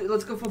 Let's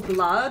go for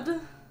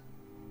blood.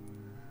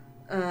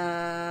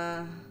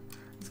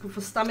 Let's go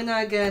for stamina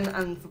again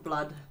and for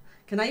blood.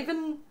 Can I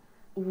even...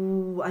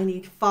 Ooh, I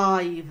need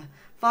 5.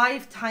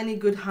 5 tiny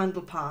good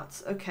handle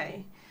parts.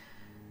 Okay.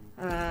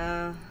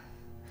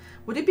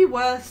 Would it be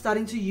worth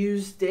starting to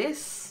use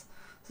this?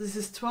 So this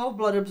is 12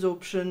 blood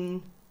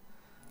absorption.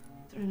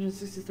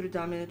 363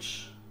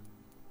 damage.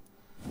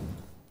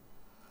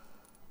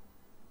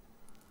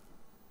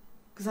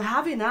 Because I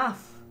have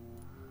enough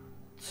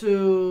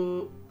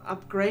to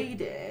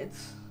upgrade it.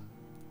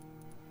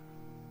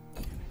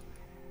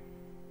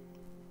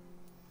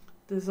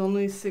 There's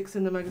only 6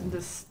 in the magazine.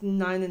 There's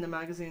 9 in the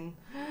magazine.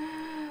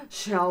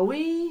 Shall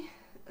we?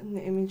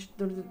 Image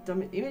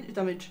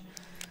damage.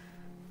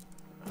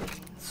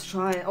 Let's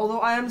try it. Although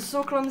I am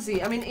so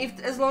clumsy. I mean,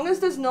 as long as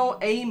there's no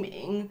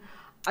aiming,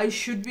 I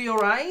should be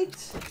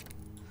alright.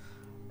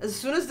 As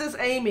soon as there's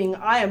aiming,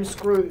 I am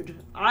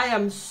screwed. I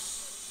am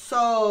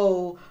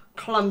so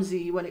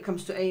clumsy when it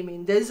comes to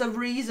aiming. There's a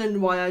reason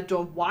why I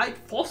don't... White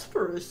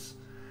phosphorus?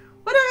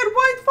 Where did I get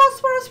white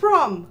phosphorus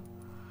from?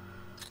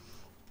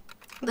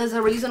 There's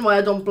a reason why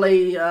I don't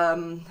play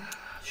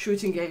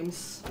shooting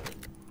games.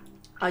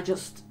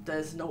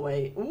 There's no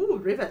way. Ooh,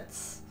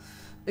 rivets.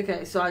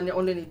 Okay, so I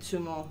only need 2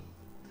 more.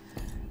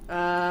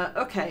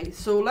 Okay,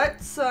 so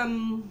let's... there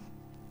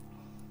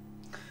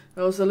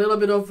was a little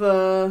bit of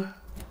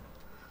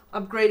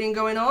upgrading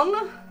going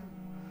on.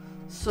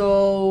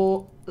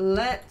 So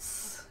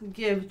let's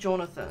give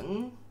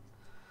Jonathan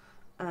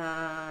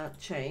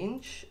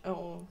change.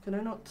 Oh, can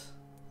I not?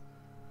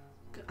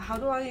 How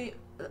do I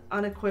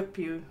unequip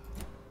you?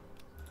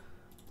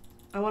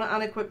 I want to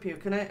unequip you.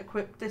 Can I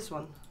equip this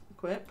one?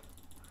 Equip?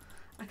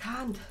 I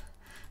can't.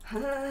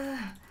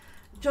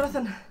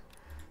 Jonathan,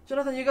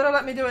 you gotta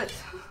let me do it.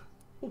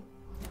 Ooh.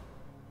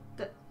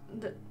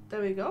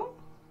 There we go.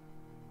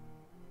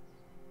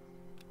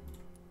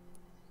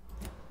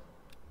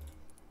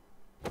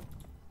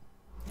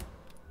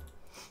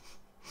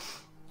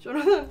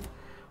 Jonathan,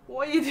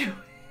 what are you doing?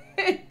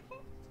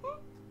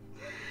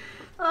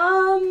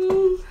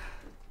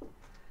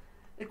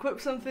 Equip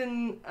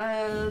something,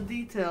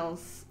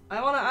 details.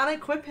 I want to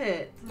unequip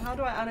it. How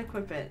do I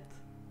unequip it?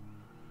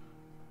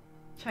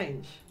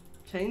 Change.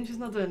 Change is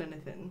not doing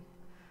anything.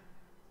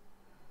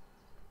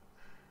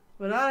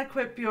 Will I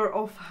equip your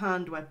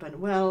offhand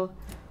weapon? Well,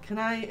 can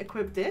I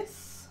equip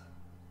this?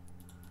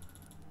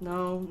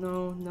 No.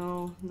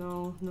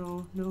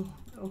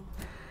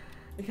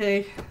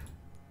 Okay.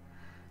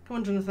 Come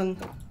on, Jonathan.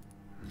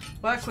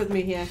 Work with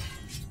me here.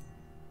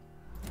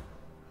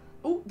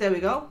 Oh, there we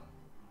go.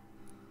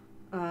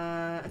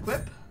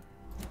 Equip.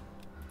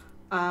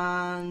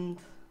 And...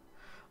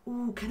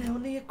 Ooh, can I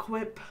only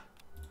equip...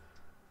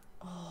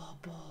 Oh,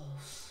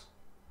 balls.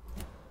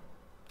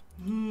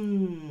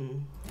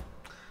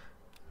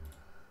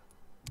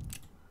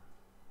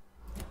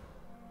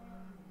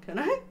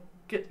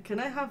 Can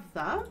I have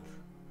that?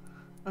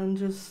 And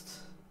just...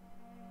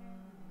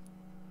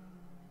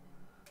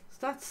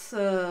 That's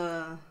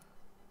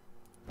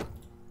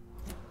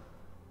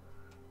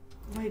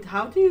wait,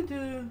 how do you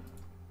do...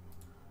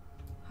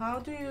 How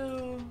do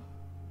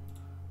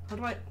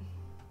I...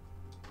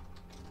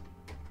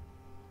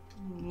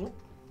 Nope.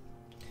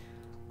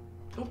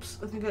 Oops,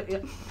 I think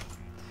yeah.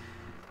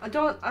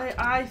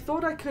 I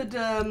thought I could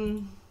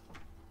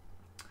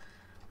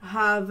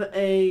have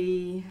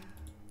a...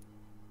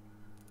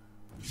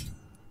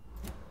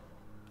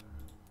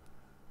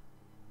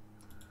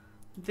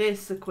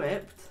 this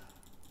equipped.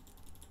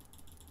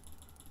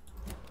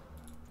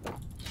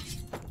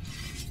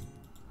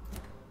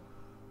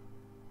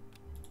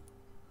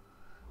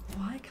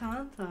 Why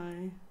can't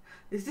I?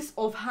 Is this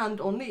offhand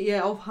only?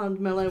 Yeah, offhand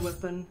melee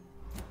weapon.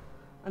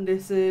 And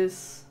this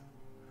is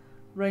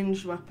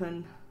ranged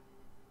weapon.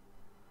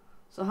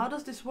 So how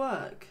does this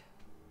work?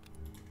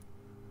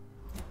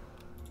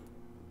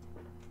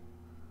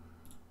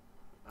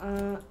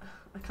 I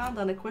can't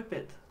unequip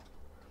it.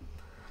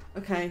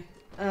 Okay.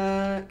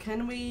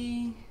 Can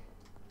we...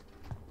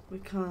 We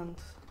can't.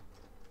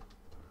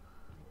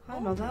 Hi,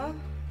 Mother.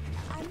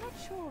 I'm not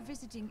sure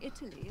visiting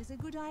Italy is a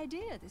good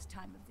idea this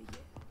time of the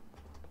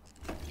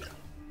year.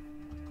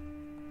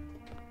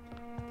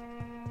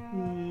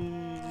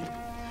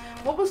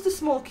 What was the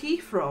small key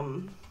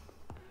from?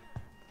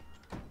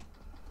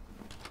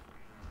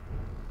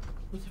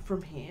 Was it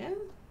from here?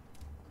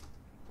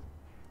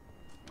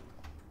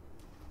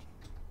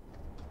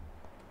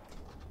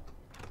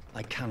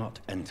 I cannot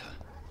enter.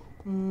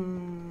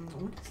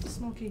 What is the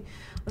small key?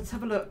 Let's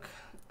have a look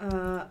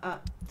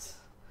at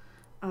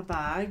a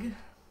bag.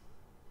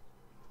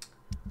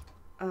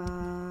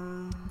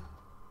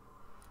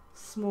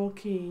 Small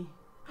key.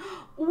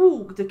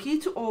 Ooh, the key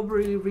to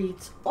Aubrey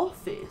Reed's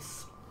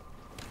office.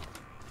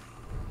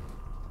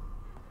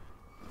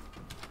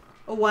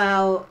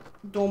 Well,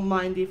 don't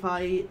mind if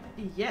I...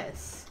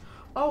 Yes.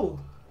 Oh.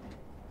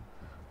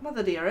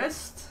 Mother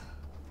dearest.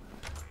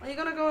 Are you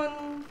gonna go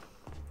and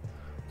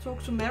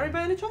talk to Mary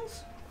by any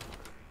chance?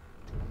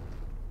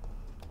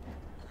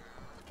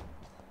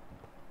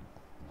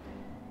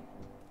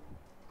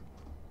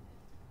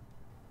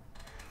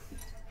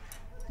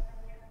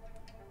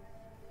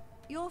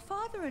 Your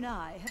father and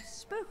I have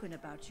spoken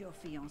about your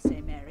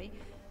fiancé, Mary.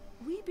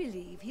 We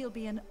believe he'll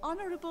be an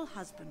honorable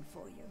husband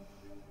for you.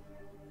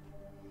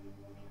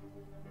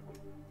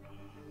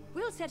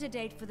 We'll set a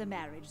date for the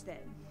marriage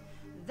then.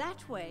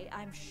 That way,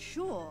 I'm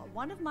sure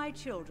one of my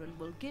children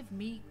will give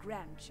me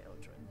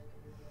grandchildren.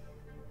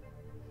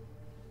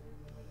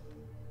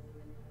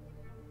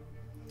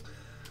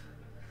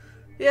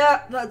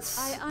 Yeah,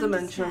 that's I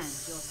dementia understand your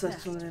thirst for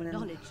settling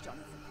knowledge, in.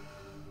 Jonathan,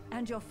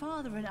 and your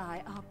father and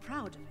I are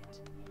proud of it.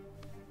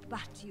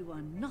 But you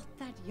are not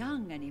that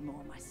young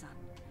anymore, my son.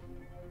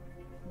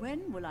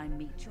 When will I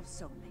meet your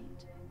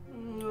soulmate?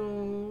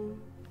 No.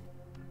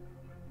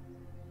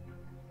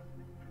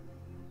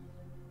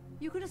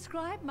 You can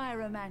ascribe my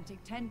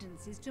romantic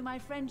tendencies to my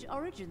French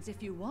origins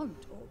if you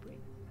want, Aubrey.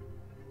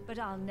 But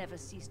I'll never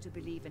cease to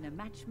believe in a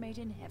match made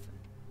in heaven,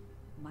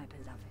 my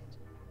beloved.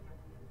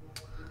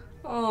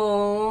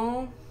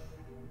 Oh.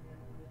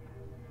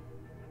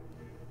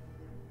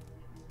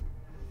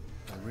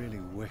 I really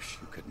wish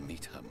you could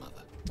meet her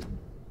mother.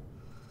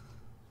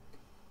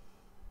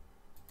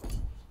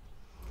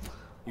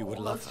 You would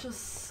love her. That's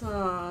just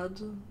sad.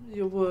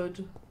 You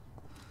would.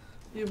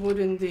 You would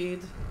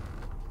indeed.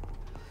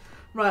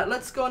 Right,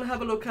 let's go and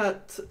have a look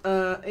at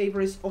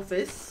Avery's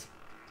office.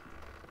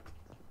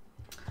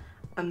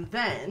 And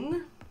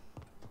then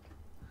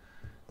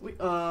we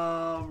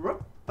down.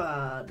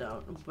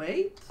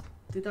 Wait,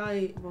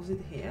 was it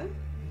here?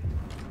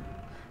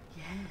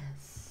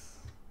 Yes.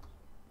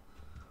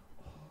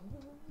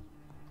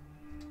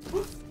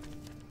 Oh.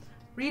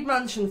 Reed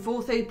Mansion,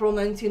 4th April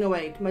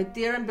 1908. My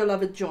dear and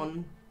beloved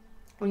John,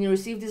 when you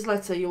receive this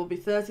letter, you will be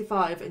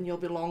 35 and you'll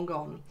be long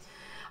gone.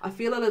 I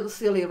feel a little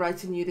silly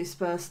writing you this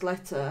first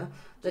letter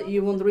that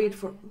you won't read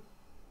for...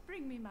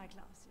 Bring me my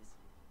glasses.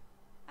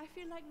 I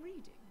feel like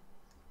reading.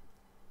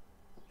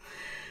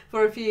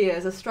 For a few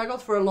years, I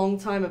struggled for a long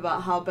time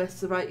about how best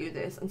to write you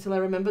this, until I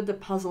remembered the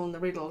puzzle and the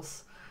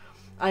riddles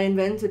I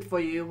invented for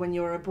you when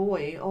you were a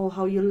boy. Oh,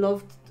 how you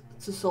loved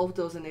to solve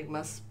those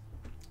enigmas.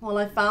 Well,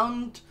 I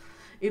found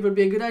it would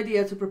be a good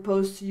idea to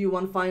propose to you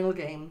one final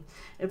game.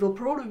 It will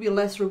probably be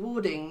less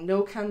rewarding,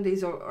 no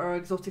candies or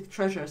exotic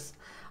treasures.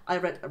 I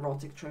read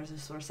erotic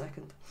treasures for a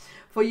second.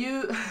 For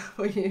you,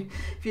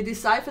 if you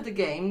decipher the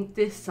game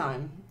this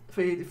time,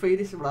 for you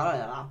this, blah,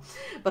 blah, blah.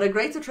 But a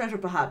greater treasure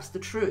perhaps, the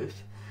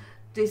truth.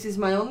 This is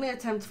my only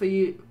attempt for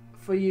you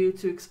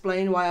to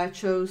explain why I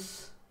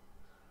chose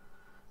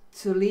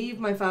to leave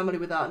my family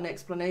without an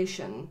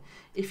explanation.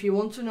 If you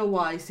want to know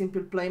why,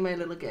 simply play my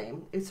little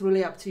game. It's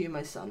really up to you,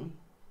 my son.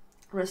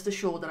 Rest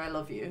assured that I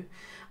love you.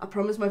 I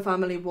promise my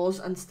family was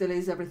and still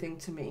is everything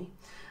to me.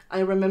 I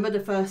remember the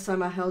first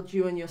time I held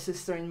you and your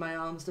sister in my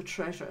arms, the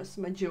treasures,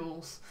 my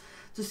jewels.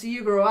 To see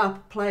you grow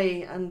up,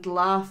 play, and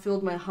laugh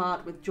filled my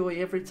heart with joy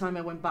every time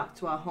I went back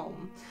to our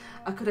home.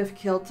 I could have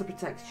killed to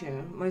protect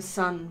you, my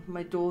son,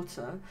 my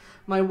daughter,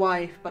 my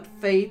wife, but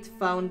fate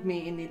found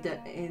me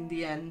in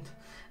the end,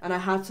 and I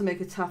had to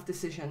make a tough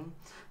decision.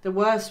 The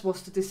worst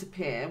was to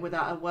disappear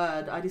without a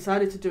word. I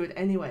decided to do it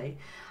anyway,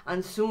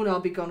 and soon I'll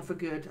be gone for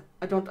good.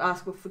 I don't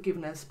ask for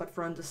forgiveness, but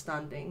for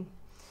understanding.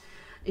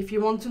 If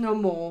you want to know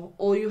more,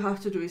 all you have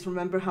to do is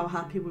remember how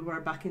happy we were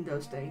back in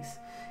those days.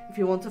 If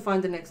you want to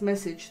find the next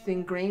message,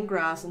 think green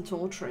grass and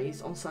tall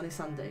trees on sunny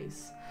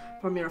Sundays.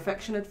 From your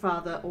affectionate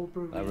father,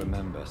 Aubrey. I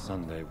remember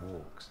Sunday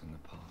walks in the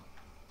park.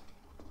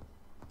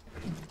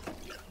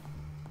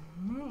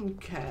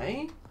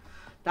 Okay.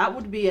 That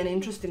would be an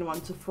interesting one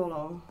to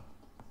follow.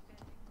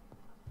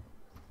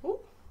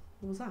 Oh,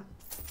 what was that?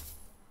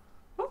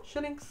 Oh,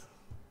 shillings.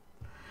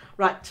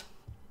 Right.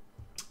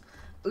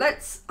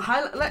 Let's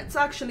highlight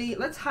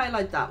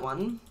that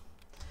one.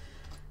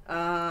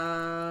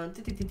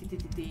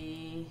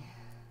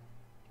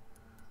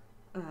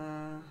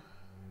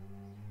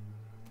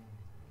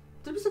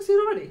 Did we succeed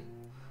already?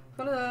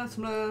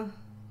 There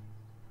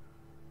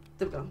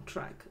we go.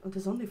 Track. Oh,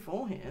 there's only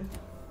 4 here.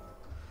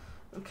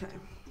 Okay.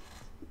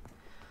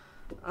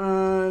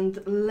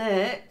 And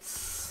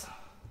let's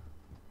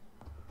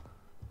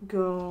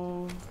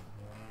go.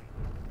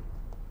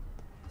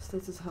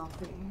 Status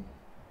healthy.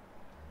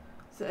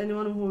 Is there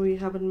anyone who we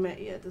haven't met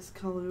yet? This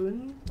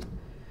Kaloon.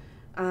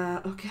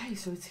 Okay,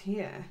 so it's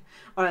here.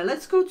 All right,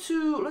 let's go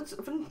to let's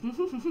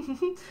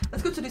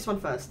go to this one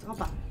first. Hop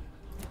on.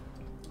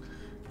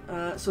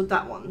 So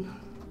that one,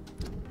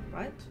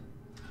 right?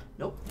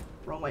 Nope,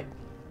 wrong way.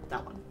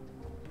 That one.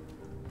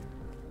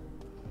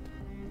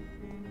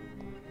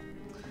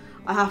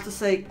 I have to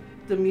say,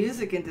 the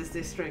music in this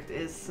district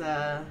is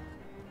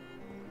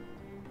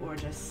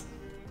gorgeous.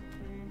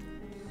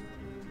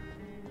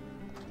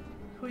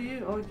 Who are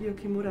you? Oh, you're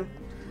Kimura.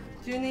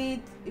 Do you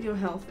need... You're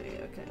healthy,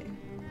 okay.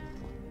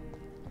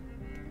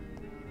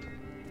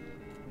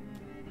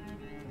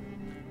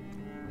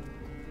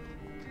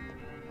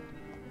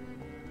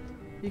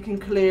 You can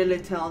clearly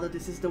tell that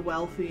this is the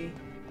wealthy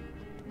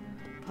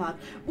part.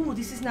 Oh,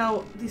 this has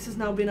now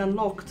been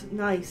unlocked.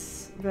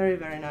 Nice. Very,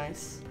 very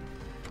nice.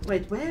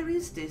 Wait, where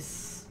is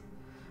this?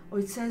 Oh,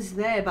 it says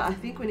there, but I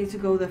think we need to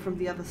go there from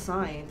the other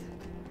side.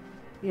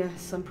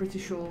 Yes, I'm pretty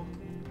sure.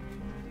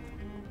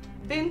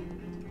 Bin.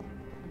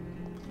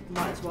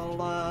 Might as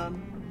well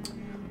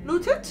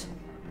loot it.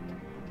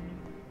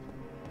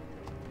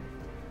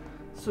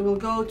 So we'll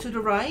go to the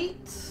right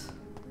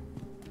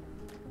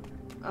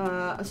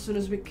as soon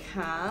as we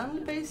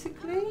can,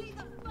 basically.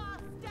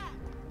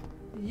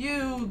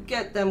 You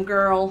get them,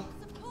 girl.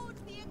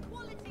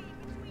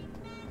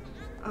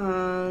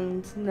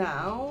 And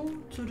now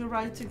to the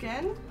right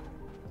again.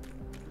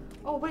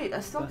 Oh wait,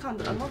 I still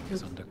can't unlock it.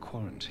 Is under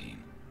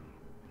quarantine.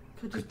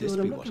 Could this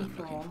be what I'm looking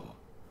for?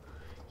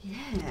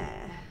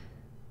 Yeah.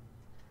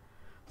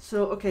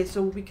 So okay,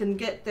 so we can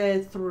get there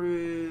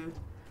through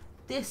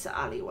this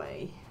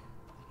alleyway.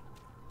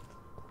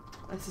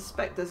 I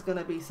suspect there's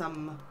gonna be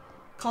some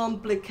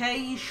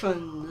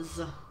complications.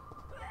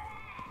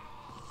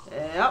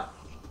 Yep.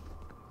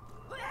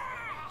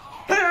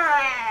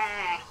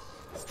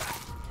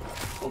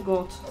 Oh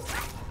god.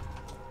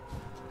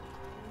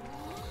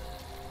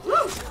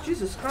 Oh,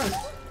 Jesus Christ.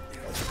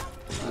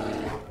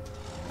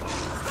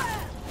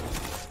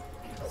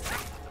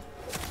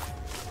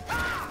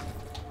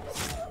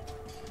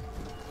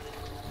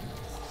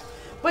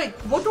 Wait,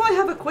 what do I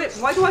have equipped?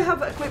 Why do I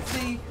have equipped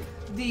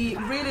the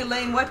really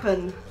lame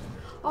weapon?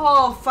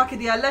 Oh, fuck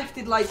it, I left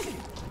it like...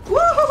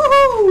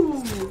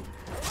 Woohoo!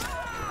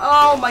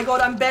 Oh my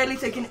god, I'm barely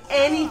taking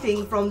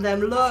anything from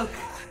them, look.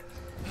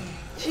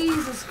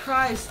 Jesus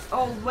Christ.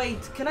 Oh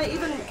wait, can I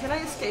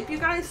escape you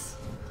guys?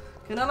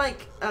 Can I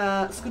like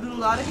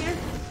skedoodle out of here?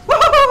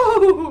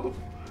 Woohoo!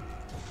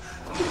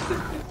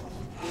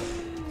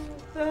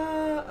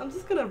 I'm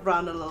just gonna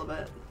run a little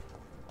bit.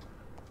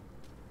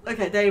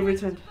 Okay, they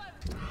returned.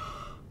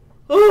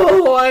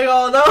 Oh my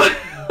god, that was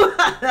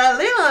a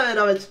little bit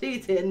of a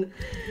cheating.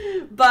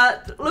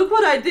 But look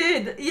what I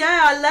did. Yeah,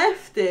 I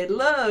left it,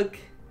 look.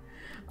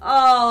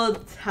 Oh,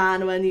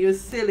 Tanwen, you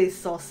silly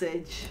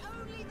sausage.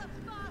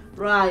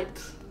 Right.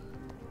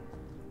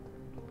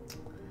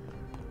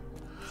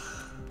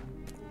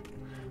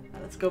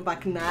 Let's go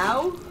back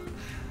now.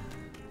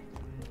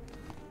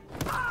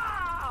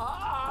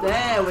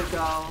 There we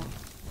go.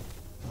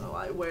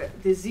 Oh, we're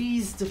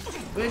diseased.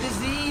 We're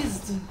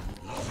diseased.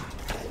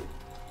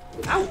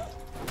 Ow.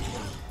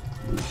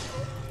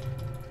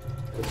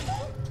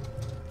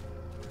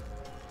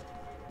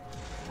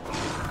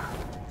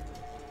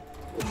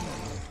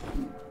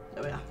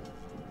 There we are.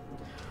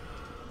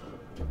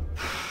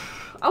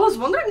 I was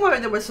wondering why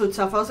they were so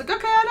tough. I was like,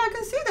 okay, I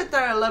can see that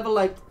they're level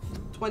like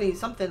 20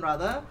 something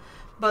rather.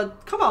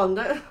 But come on,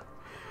 I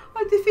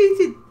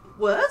defeated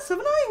worse,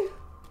 haven't I?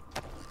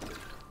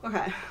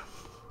 Okay.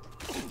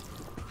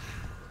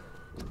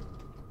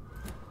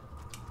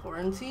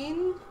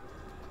 Quarantine.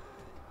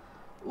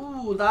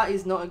 Ooh, that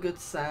is not a good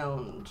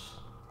sound.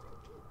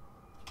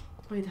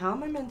 Wait, how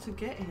am I meant to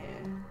get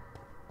here?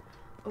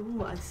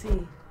 Oh, I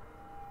see.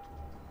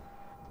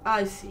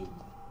 I see.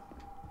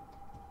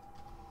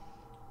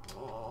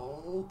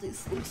 Oh,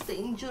 this looks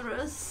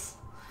dangerous.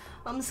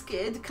 I'm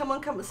scared. Come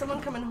on, come,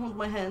 someone come and hold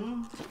my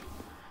hand.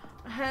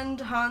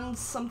 Hand,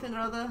 something or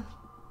other.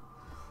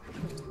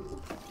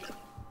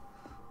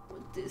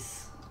 What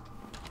this?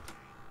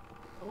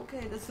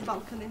 Okay, that's the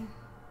balcony.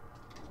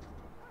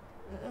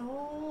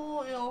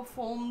 Oh,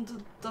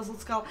 ill-formed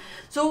dazzled skull.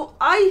 So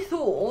I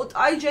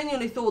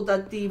genuinely thought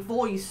that the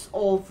voice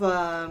of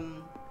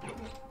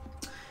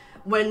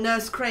when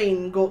Nurse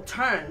Crane got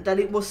turned, that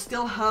it was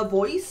still her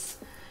voice.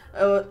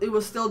 It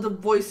was still the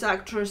voice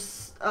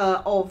actress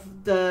of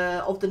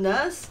the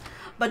nurse.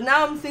 But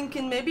now I'm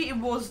thinking maybe it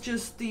was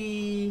just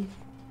the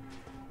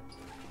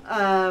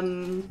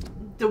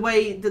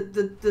way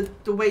the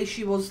way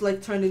she was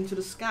like turned into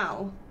the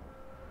skull.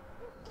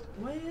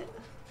 Wait.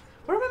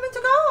 Where am I meant to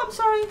go? I'm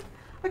sorry.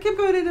 I keep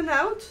going in and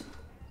out.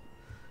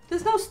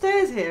 There's no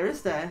stairs here,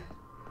 is there?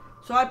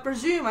 So I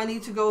presume I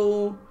need to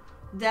go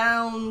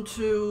down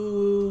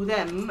to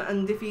them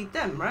and defeat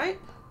them, right?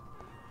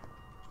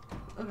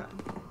 Okay.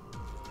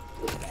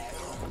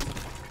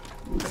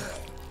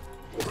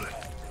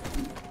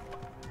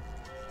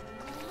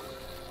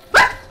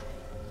 Fuck.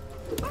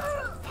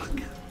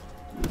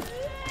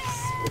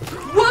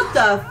 What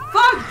the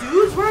fuck,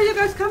 dudes? Where are you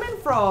guys coming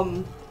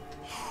from?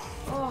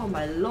 Oh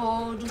my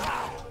lord.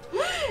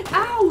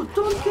 Ow!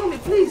 Don't kill me,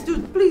 please,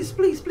 dude. Please,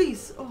 please,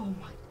 please. Oh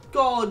my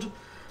god.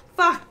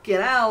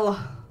 Fucking hell.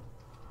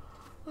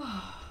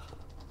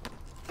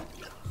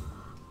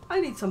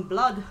 I need some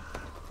blood.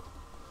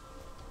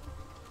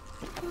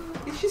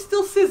 Is she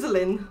still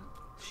sizzling?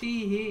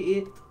 She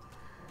hit.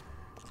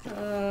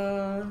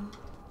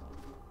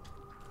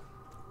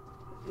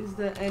 Is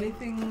there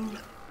anything?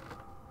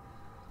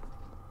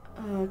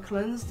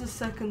 Cleanse the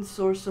second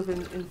source of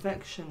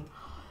infection.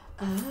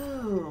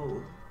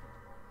 Oh.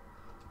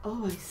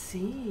 Oh, I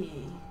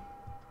see.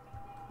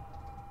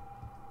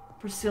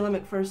 Priscilla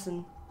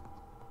McPherson.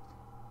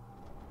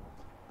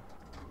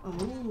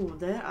 Oh,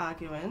 they're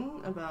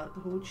arguing about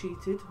who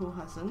cheated, who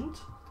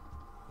hasn't.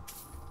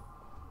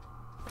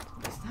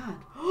 What's that?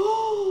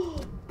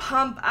 Oh,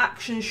 pump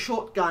action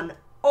shotgun.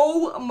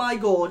 Oh my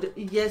god.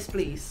 Yes,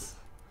 please.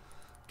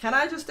 Can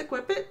I just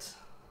equip it?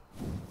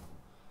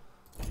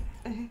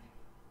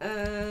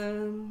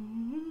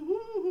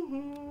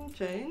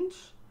 Change.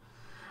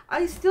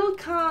 I still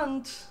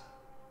can't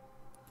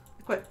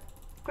equip.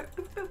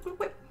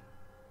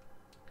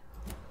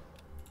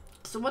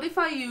 So what if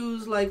I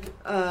use like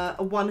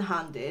a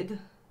one-handed?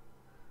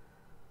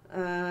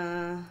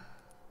 I'll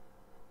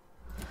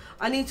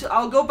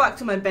go back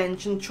to my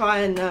bench and try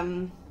and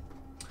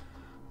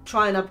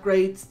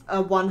upgrade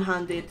a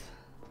one-handed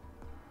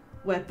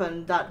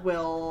weapon that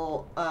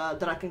will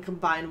that I can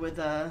combine with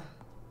a.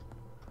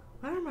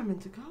 Where am I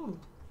meant to go?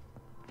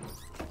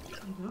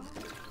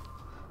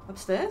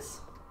 Upstairs?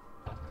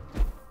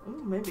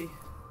 Oh, maybe.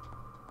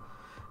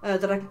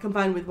 That I can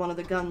combine with one of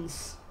the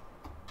guns.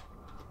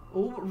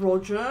 Oh,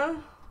 Roger.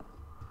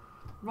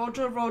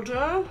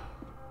 Roger.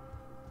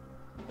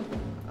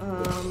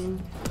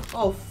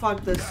 Oh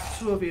fuck, there's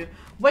two of you.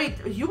 Wait,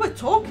 you were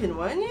talking,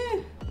 weren't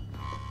you?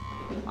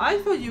 I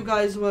thought you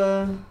guys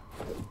were...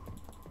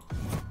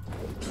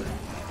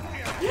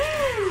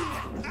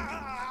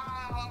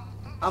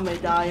 I may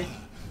die.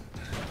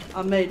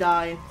 I may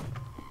die.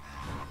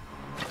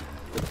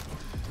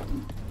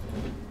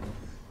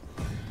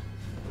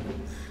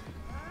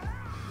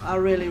 I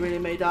really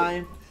may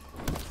die.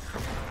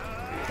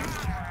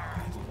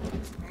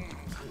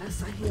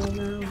 Unless I heal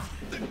now.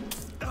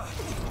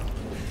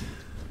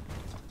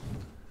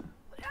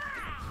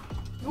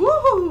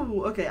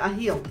 Woohoo! Okay, I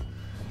healed.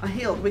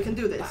 We can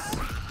do this.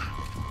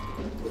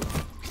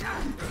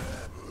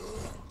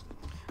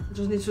 I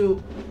just need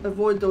to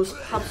avoid those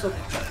pops of...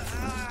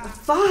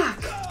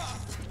 Fuck!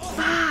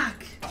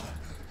 Fuck!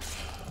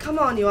 Come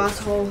on, you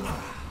asshole.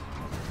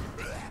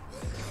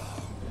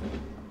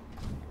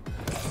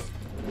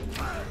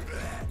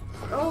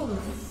 Oh,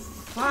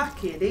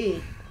 fuck it,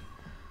 eh?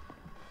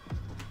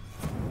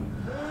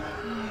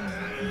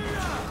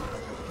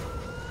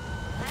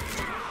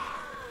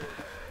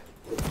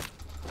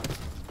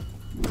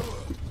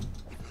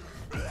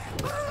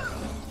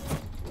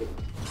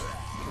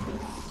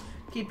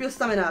 Keep your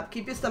stamina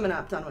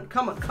up, Tanwen.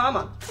 Come on.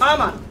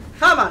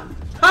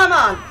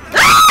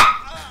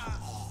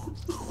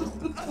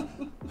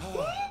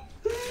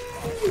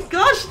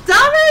 Gosh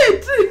damn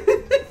it!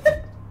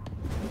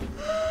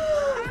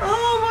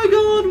 Oh my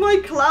god, my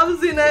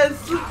clumsiness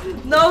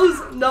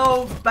knows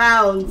no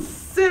bounds.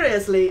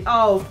 Seriously,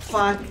 oh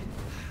fuck.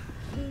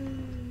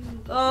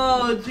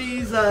 Oh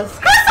Jesus.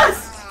 Christmas!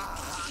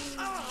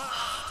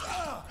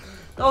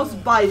 Those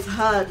bites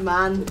hurt,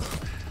 man.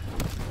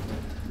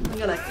 I'm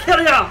gonna kill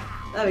you!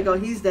 There we go,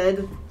 he's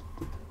dead.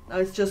 Now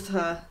it's just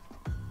her.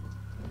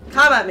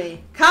 Come at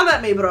me,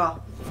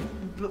 bro.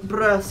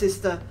 Bruh,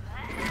 sister.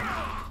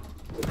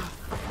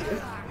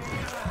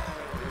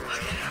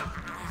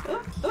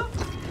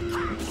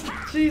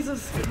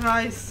 Jesus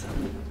Christ.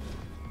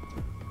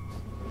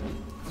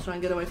 Let's try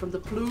and get away from the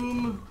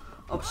plume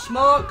of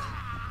smoke.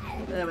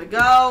 There we go.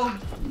 I've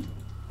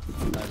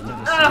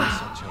never seen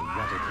such a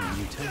radical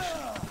mutation.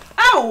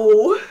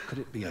 Ow! Could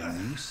it be a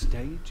new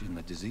stage in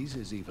the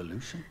disease's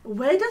evolution?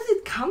 Where does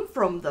it come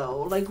from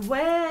though? Like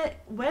where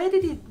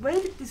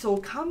did this all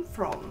come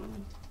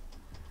from?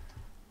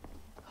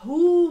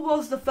 Who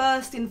was the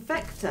first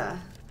infector?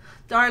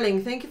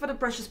 Darling, thank you for the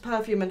precious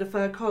perfume and the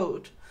fur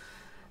coat.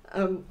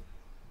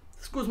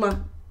 Excuse me.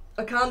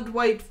 I can't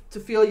wait to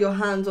feel your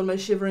hands on my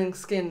shivering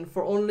skin,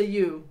 for only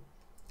you,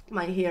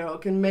 my hero,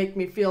 can make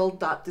me feel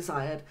that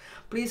desired.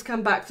 Please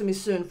come back to me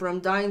soon, for I'm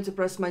dying to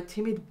press my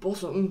timid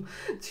bosom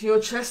to your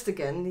chest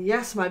again.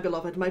 Yes, my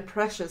beloved, my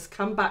precious,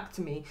 come back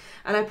to me,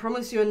 and I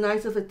promise you a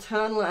night of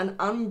eternal and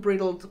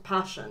unbridled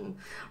passion.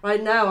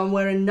 Right now, I'm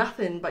wearing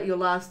nothing but your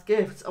last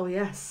gifts. Oh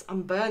yes,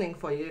 I'm burning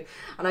for you,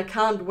 and I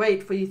can't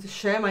wait for you to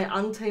share my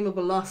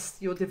untamable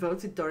lust, your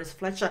devoted Doris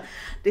Fletcher.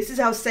 This is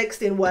how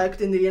sexting worked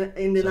in the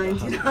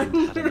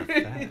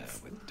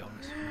 1900s.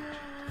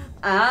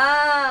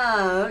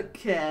 Ah,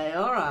 okay,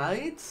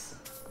 alright.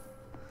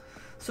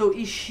 So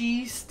is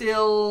she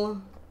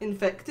still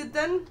infected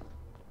then?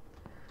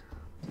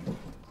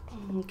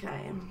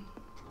 Okay.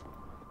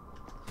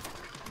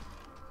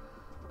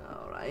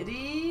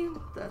 Alrighty,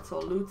 that's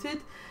all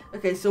looted.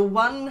 Okay, so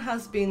one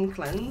has been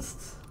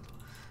cleansed.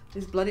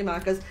 These bloody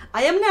markers.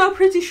 I am now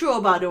pretty sure,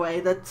 by the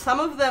way, that some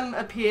of them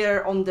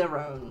appear on their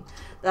own.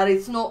 That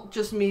it's not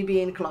just me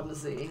being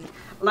clumsy.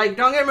 Like,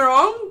 don't get me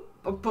wrong,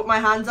 I'll put my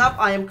hands up,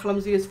 I am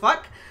clumsy as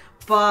fuck,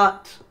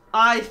 but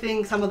I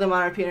think some of them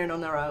are appearing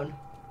on their own.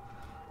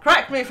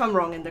 Correct me if I'm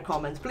wrong in the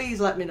comments, please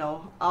let me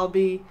know. I'll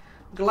be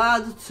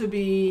glad to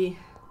be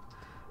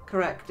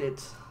corrected.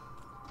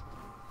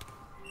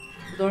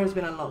 The door has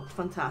been unlocked,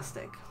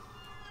 fantastic.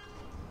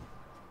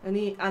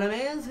 Any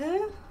enemies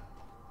here?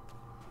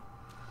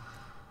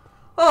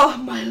 Oh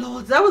my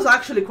lord, that was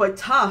actually quite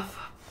tough.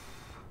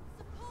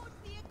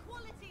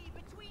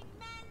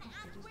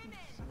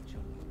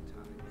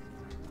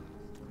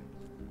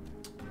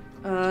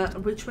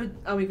 Which way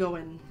are we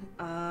going?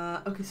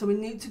 Okay, so we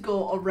need to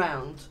go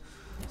around.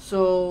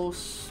 So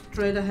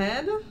straight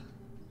ahead?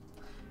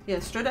 Yeah,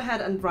 straight ahead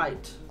and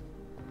right.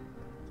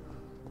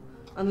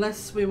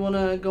 Unless we want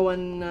to go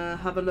and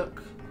have a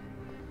look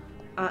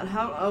at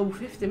how... Oh,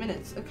 50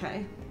 minutes,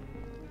 okay.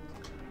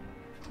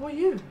 Who are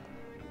you?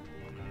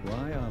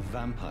 Why are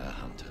vampire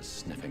hunters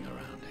sniffing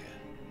around here?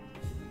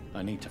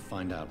 I need to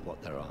find out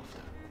what they're after.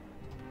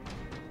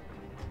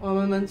 Or am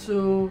I meant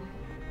to...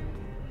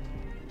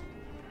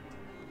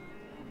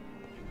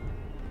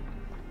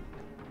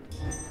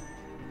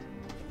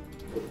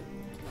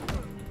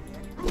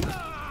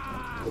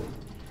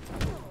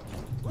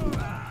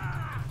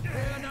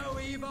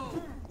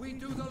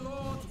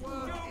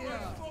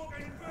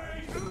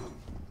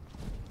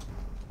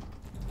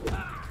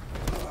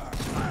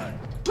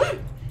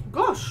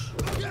 Gosh!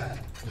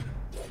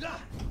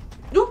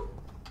 No!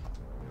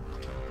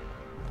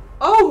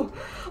 Oh!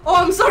 Oh,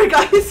 I'm sorry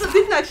guys, I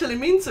didn't actually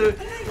mean to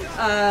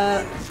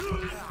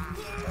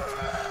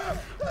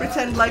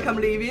pretend like I'm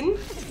leaving.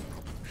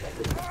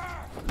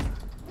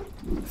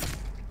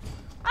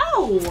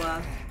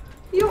 Ow!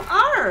 You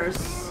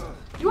arse!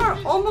 You are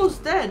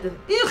almost dead.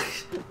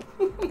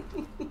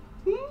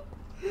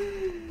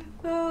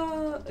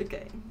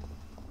 Okay.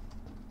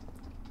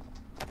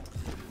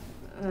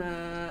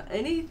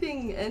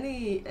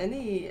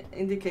 Any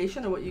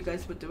indication of what you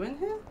guys were doing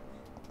here?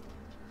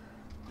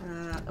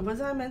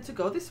 Was I meant to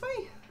go this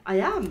way? I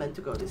am meant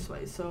to go this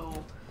way,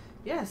 so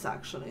yes,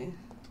 actually.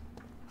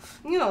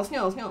 Yes.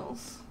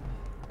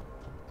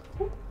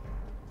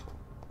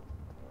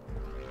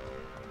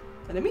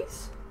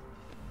 Enemies?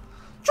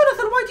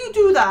 Jonathan, why do you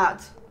do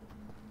that?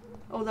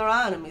 Oh, there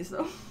are enemies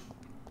though.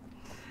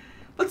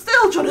 But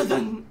still,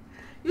 Jonathan,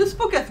 you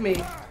spooketh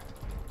me.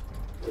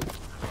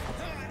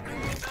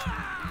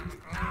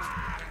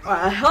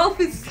 Alright,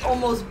 health is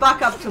almost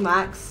back up to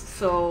max,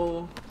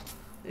 so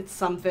it's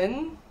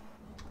something.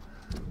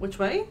 Which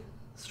way?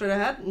 Straight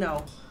ahead?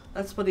 No,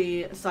 that's for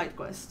the side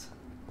quest.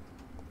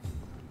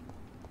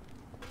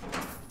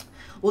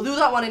 We'll do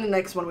that one in the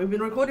next one. We've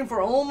been recording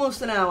for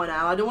almost an hour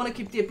now. I don't want to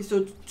keep the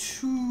episode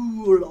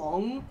too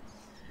long.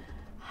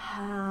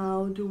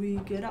 How do we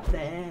get up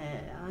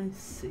there? I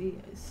see.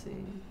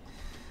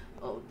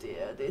 Oh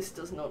dear, this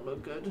does not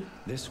look good.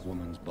 This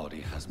woman's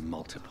body has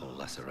multiple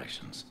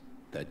lacerations.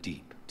 They're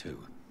deep, too.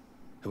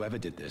 Whoever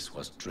did this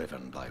was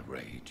driven by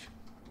rage.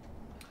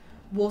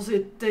 Was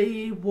it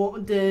the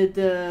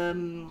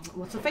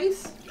what's her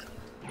face?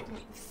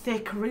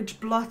 Thick, rich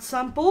blood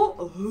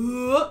sample?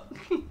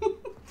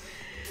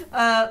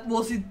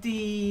 Was it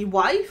the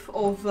wife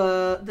of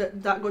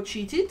that got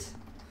cheated?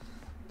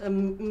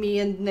 Me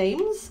and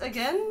names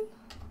again?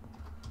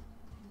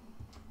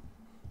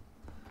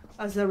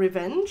 As a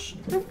revenge?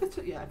 I forgot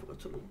to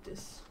loot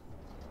this.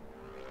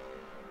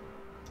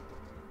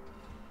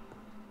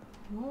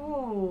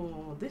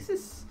 Oh,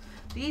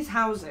 these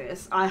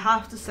houses, I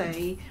have to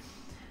say,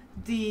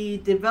 the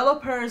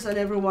developers and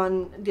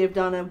everyone, they've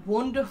done a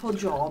wonderful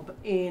job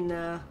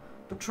in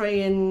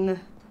portraying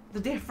the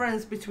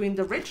difference between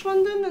the rich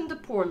London and the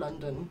poor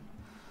London.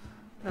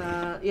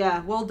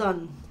 Yeah, well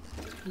done.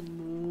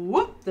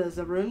 Whoop, there's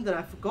a room that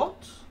I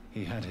forgot.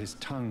 He had his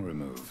tongue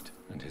removed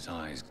and his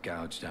eyes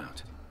gouged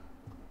out.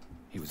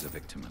 He was a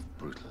victim of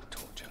brutal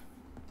torture.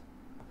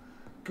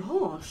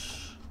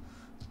 Gosh.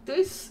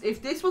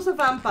 If this was a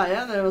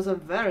vampire, there was a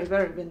very,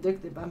 very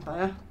vindictive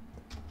vampire.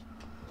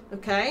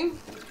 Okay.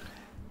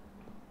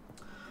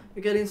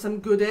 We're getting some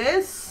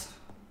goodies.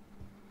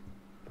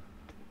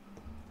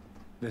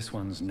 This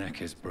one's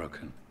neck is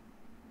broken.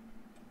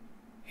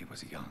 He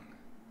was young.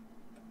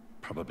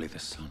 Probably the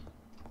son.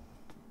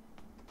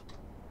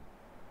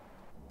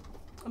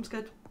 I'm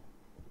scared.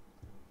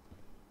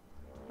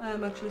 I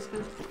am actually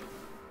scared.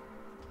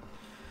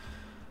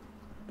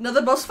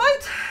 Another boss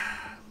fight?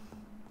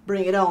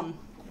 Bring it on.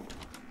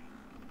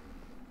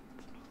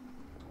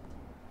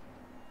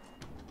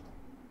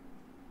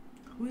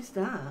 Who is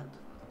that?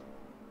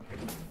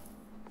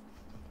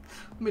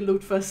 Let me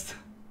loot first.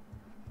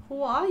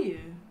 Who are you?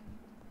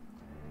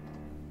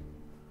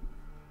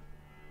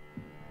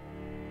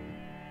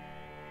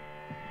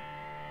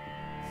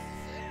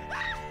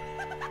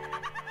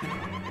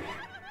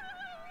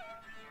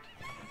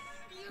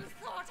 You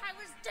thought I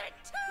was dead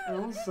too,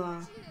 Elsa.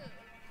 didn't you?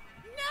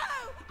 No,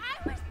 I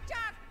was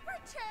just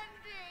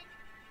pretending.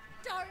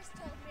 Doris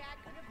told me I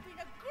could have been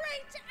a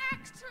great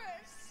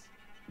actress.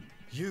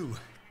 You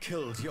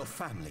killed your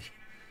family.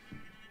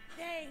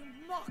 They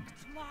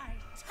mocked my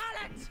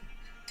talent.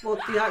 What,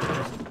 the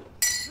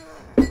actress?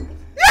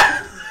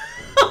 Yeah!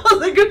 That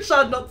was a good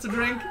shot not to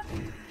drink.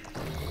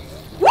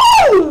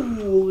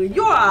 Woo!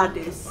 You're a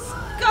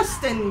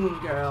disgusting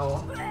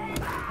girl.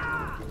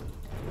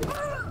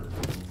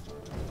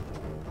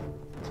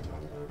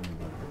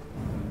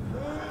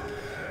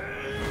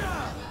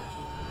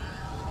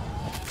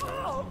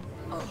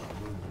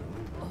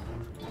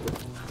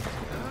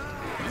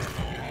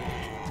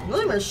 I'm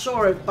not even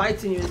sure if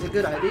biting you is a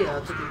good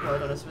idea, to be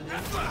quite honest with you.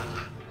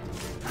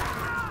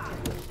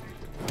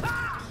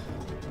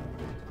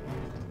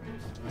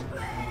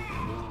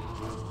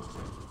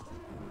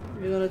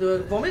 You're gonna do a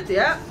vomit,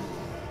 yeah?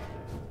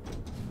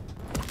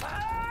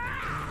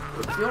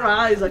 Your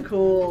eyes are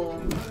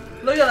cool.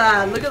 Look at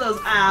that, look at those,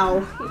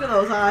 ow. Look at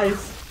those eyes.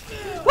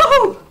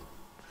 Woohoo!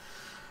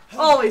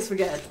 Always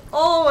forget,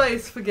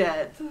 always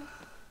forget.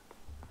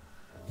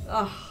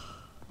 Oh,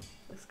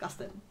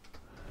 disgusting.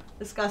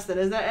 Disgusting.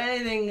 Is there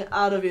anything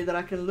out of you that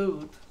I can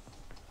loot?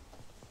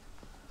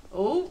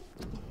 Oh.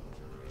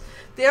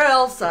 Dear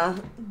Elsa,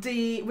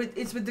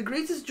 it's with the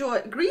greatest joy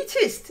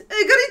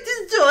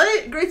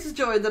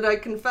that I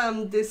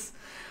confirm this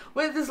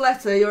with this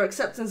letter your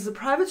acceptance as a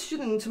private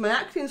student into my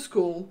acting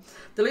school.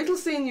 The little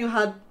scene you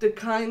had the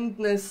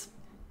kindness,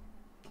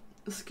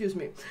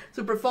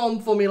 to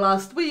perform for me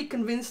last week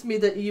convinced me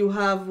that you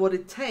have what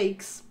it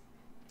takes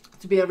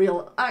to be a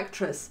real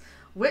actress: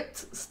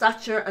 wit,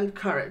 stature, and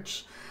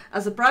courage.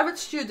 As a private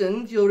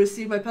student, you'll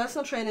receive my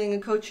personal training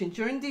and coaching.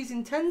 During these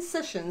intense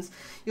sessions,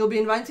 you'll be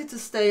invited to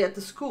stay at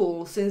the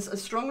school, since I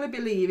strongly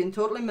believe in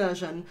total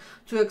immersion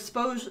to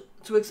expose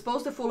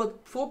the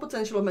full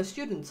potential of my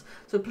students.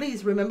 So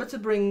please remember to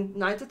bring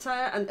night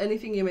attire and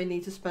anything you may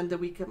need to spend the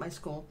week at my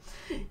school.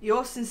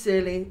 Yours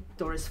sincerely,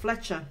 Doris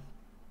Fletcher.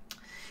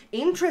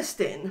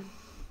 Interesting.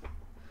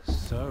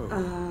 So,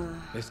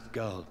 this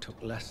girl took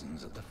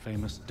lessons at the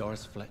famous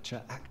Doris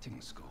Fletcher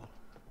acting school.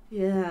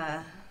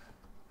 Yeah.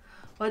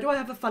 Why do I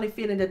have a funny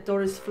feeling that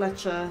Doris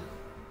Fletcher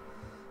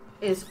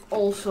is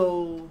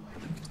also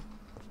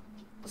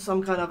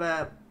some kind of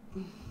a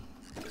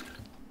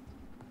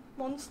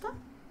monster?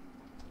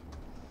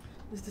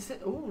 Is this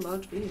it? Oh,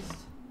 large beast.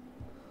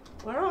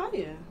 Where are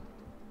you?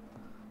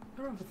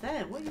 You're over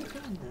there. What are you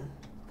doing there?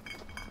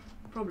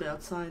 Probably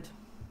outside.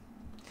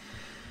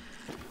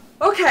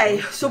 Okay,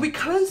 so we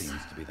cleanse.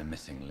 Seems to be the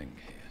missing link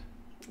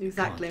here.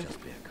 Exactly. Can't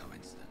just be a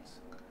coincidence.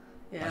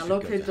 Yeah,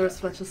 locate Doris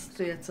Fletcher's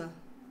theatre.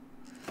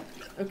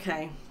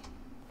 Okay.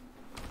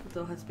 The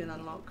door has been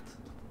unlocked.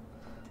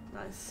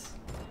 Nice.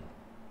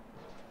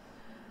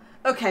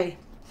 Okay.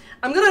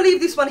 I'm gonna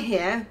leave this one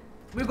here.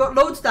 We've got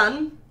loads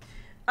done.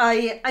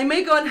 I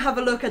may go and have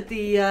a look at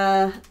the...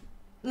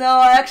 No,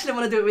 I actually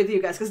want to do it with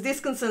you guys, because this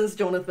concerns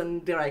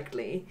Jonathan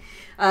directly.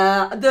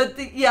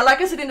 Yeah, like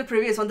I said in the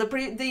previous one,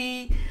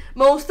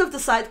 most of the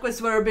side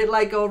quests were a bit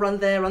like, oh, run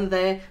there, run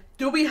there.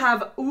 Do we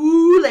have,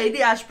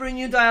 Lady Ashbury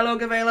new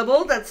dialogue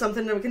available? That's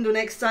something that we can do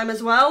next time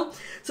as well.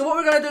 So what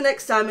we're going to do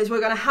next time is we're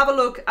going to have a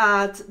look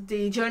at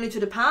the Journey to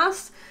the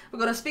Past. We're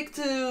going to speak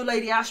to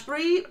Lady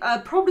Ashbury,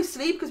 probably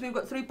sleep because we've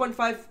got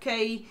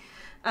 3.5k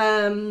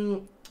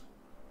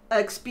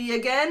XP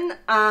again,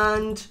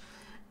 and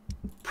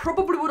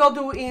probably what I'll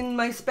do in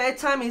my spare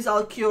time is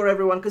I'll cure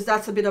everyone, because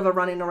that's a bit of a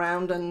running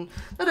around and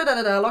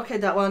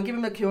locate that one, give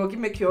him a cure, give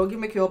him a cure, give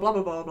him a cure, blah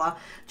blah blah blah,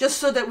 just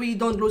so that we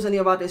don't lose any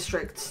of our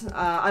districts.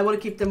 I want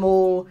to keep them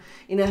all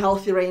in a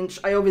healthy range.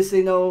 I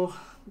obviously know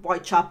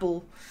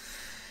Whitechapel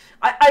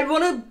I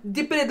want to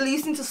dip it at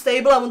least into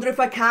stable. I wonder if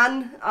I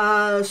can.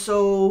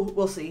 So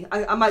we'll see.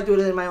 I might do it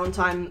in my own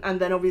time, and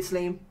then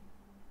obviously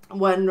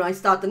when I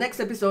start the next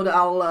episode,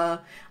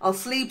 I'll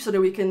sleep so that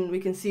we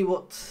can see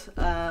what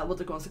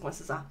the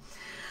consequences are.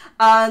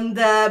 And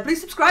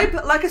please subscribe.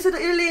 Like I said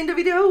earlier in the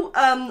video,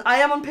 I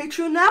am on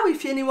Patreon now.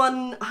 If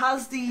anyone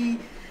has the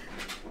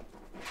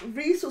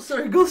resource,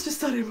 sorry, Ghost just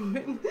started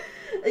moving.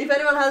 If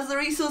anyone has the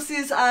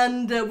resources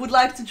and would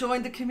like to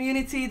join the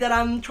community that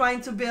I'm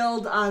trying to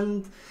build,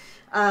 and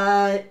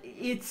I'm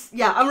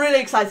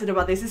really excited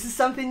about this. This is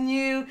something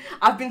new.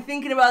 I've been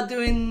thinking about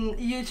doing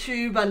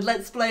YouTube and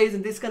Let's Plays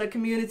and this kind of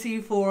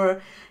community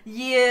for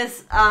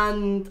years,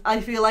 and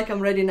I feel like I'm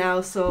ready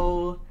now,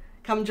 so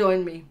come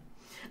join me.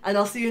 And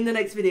I'll see you in the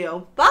next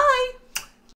video. Bye!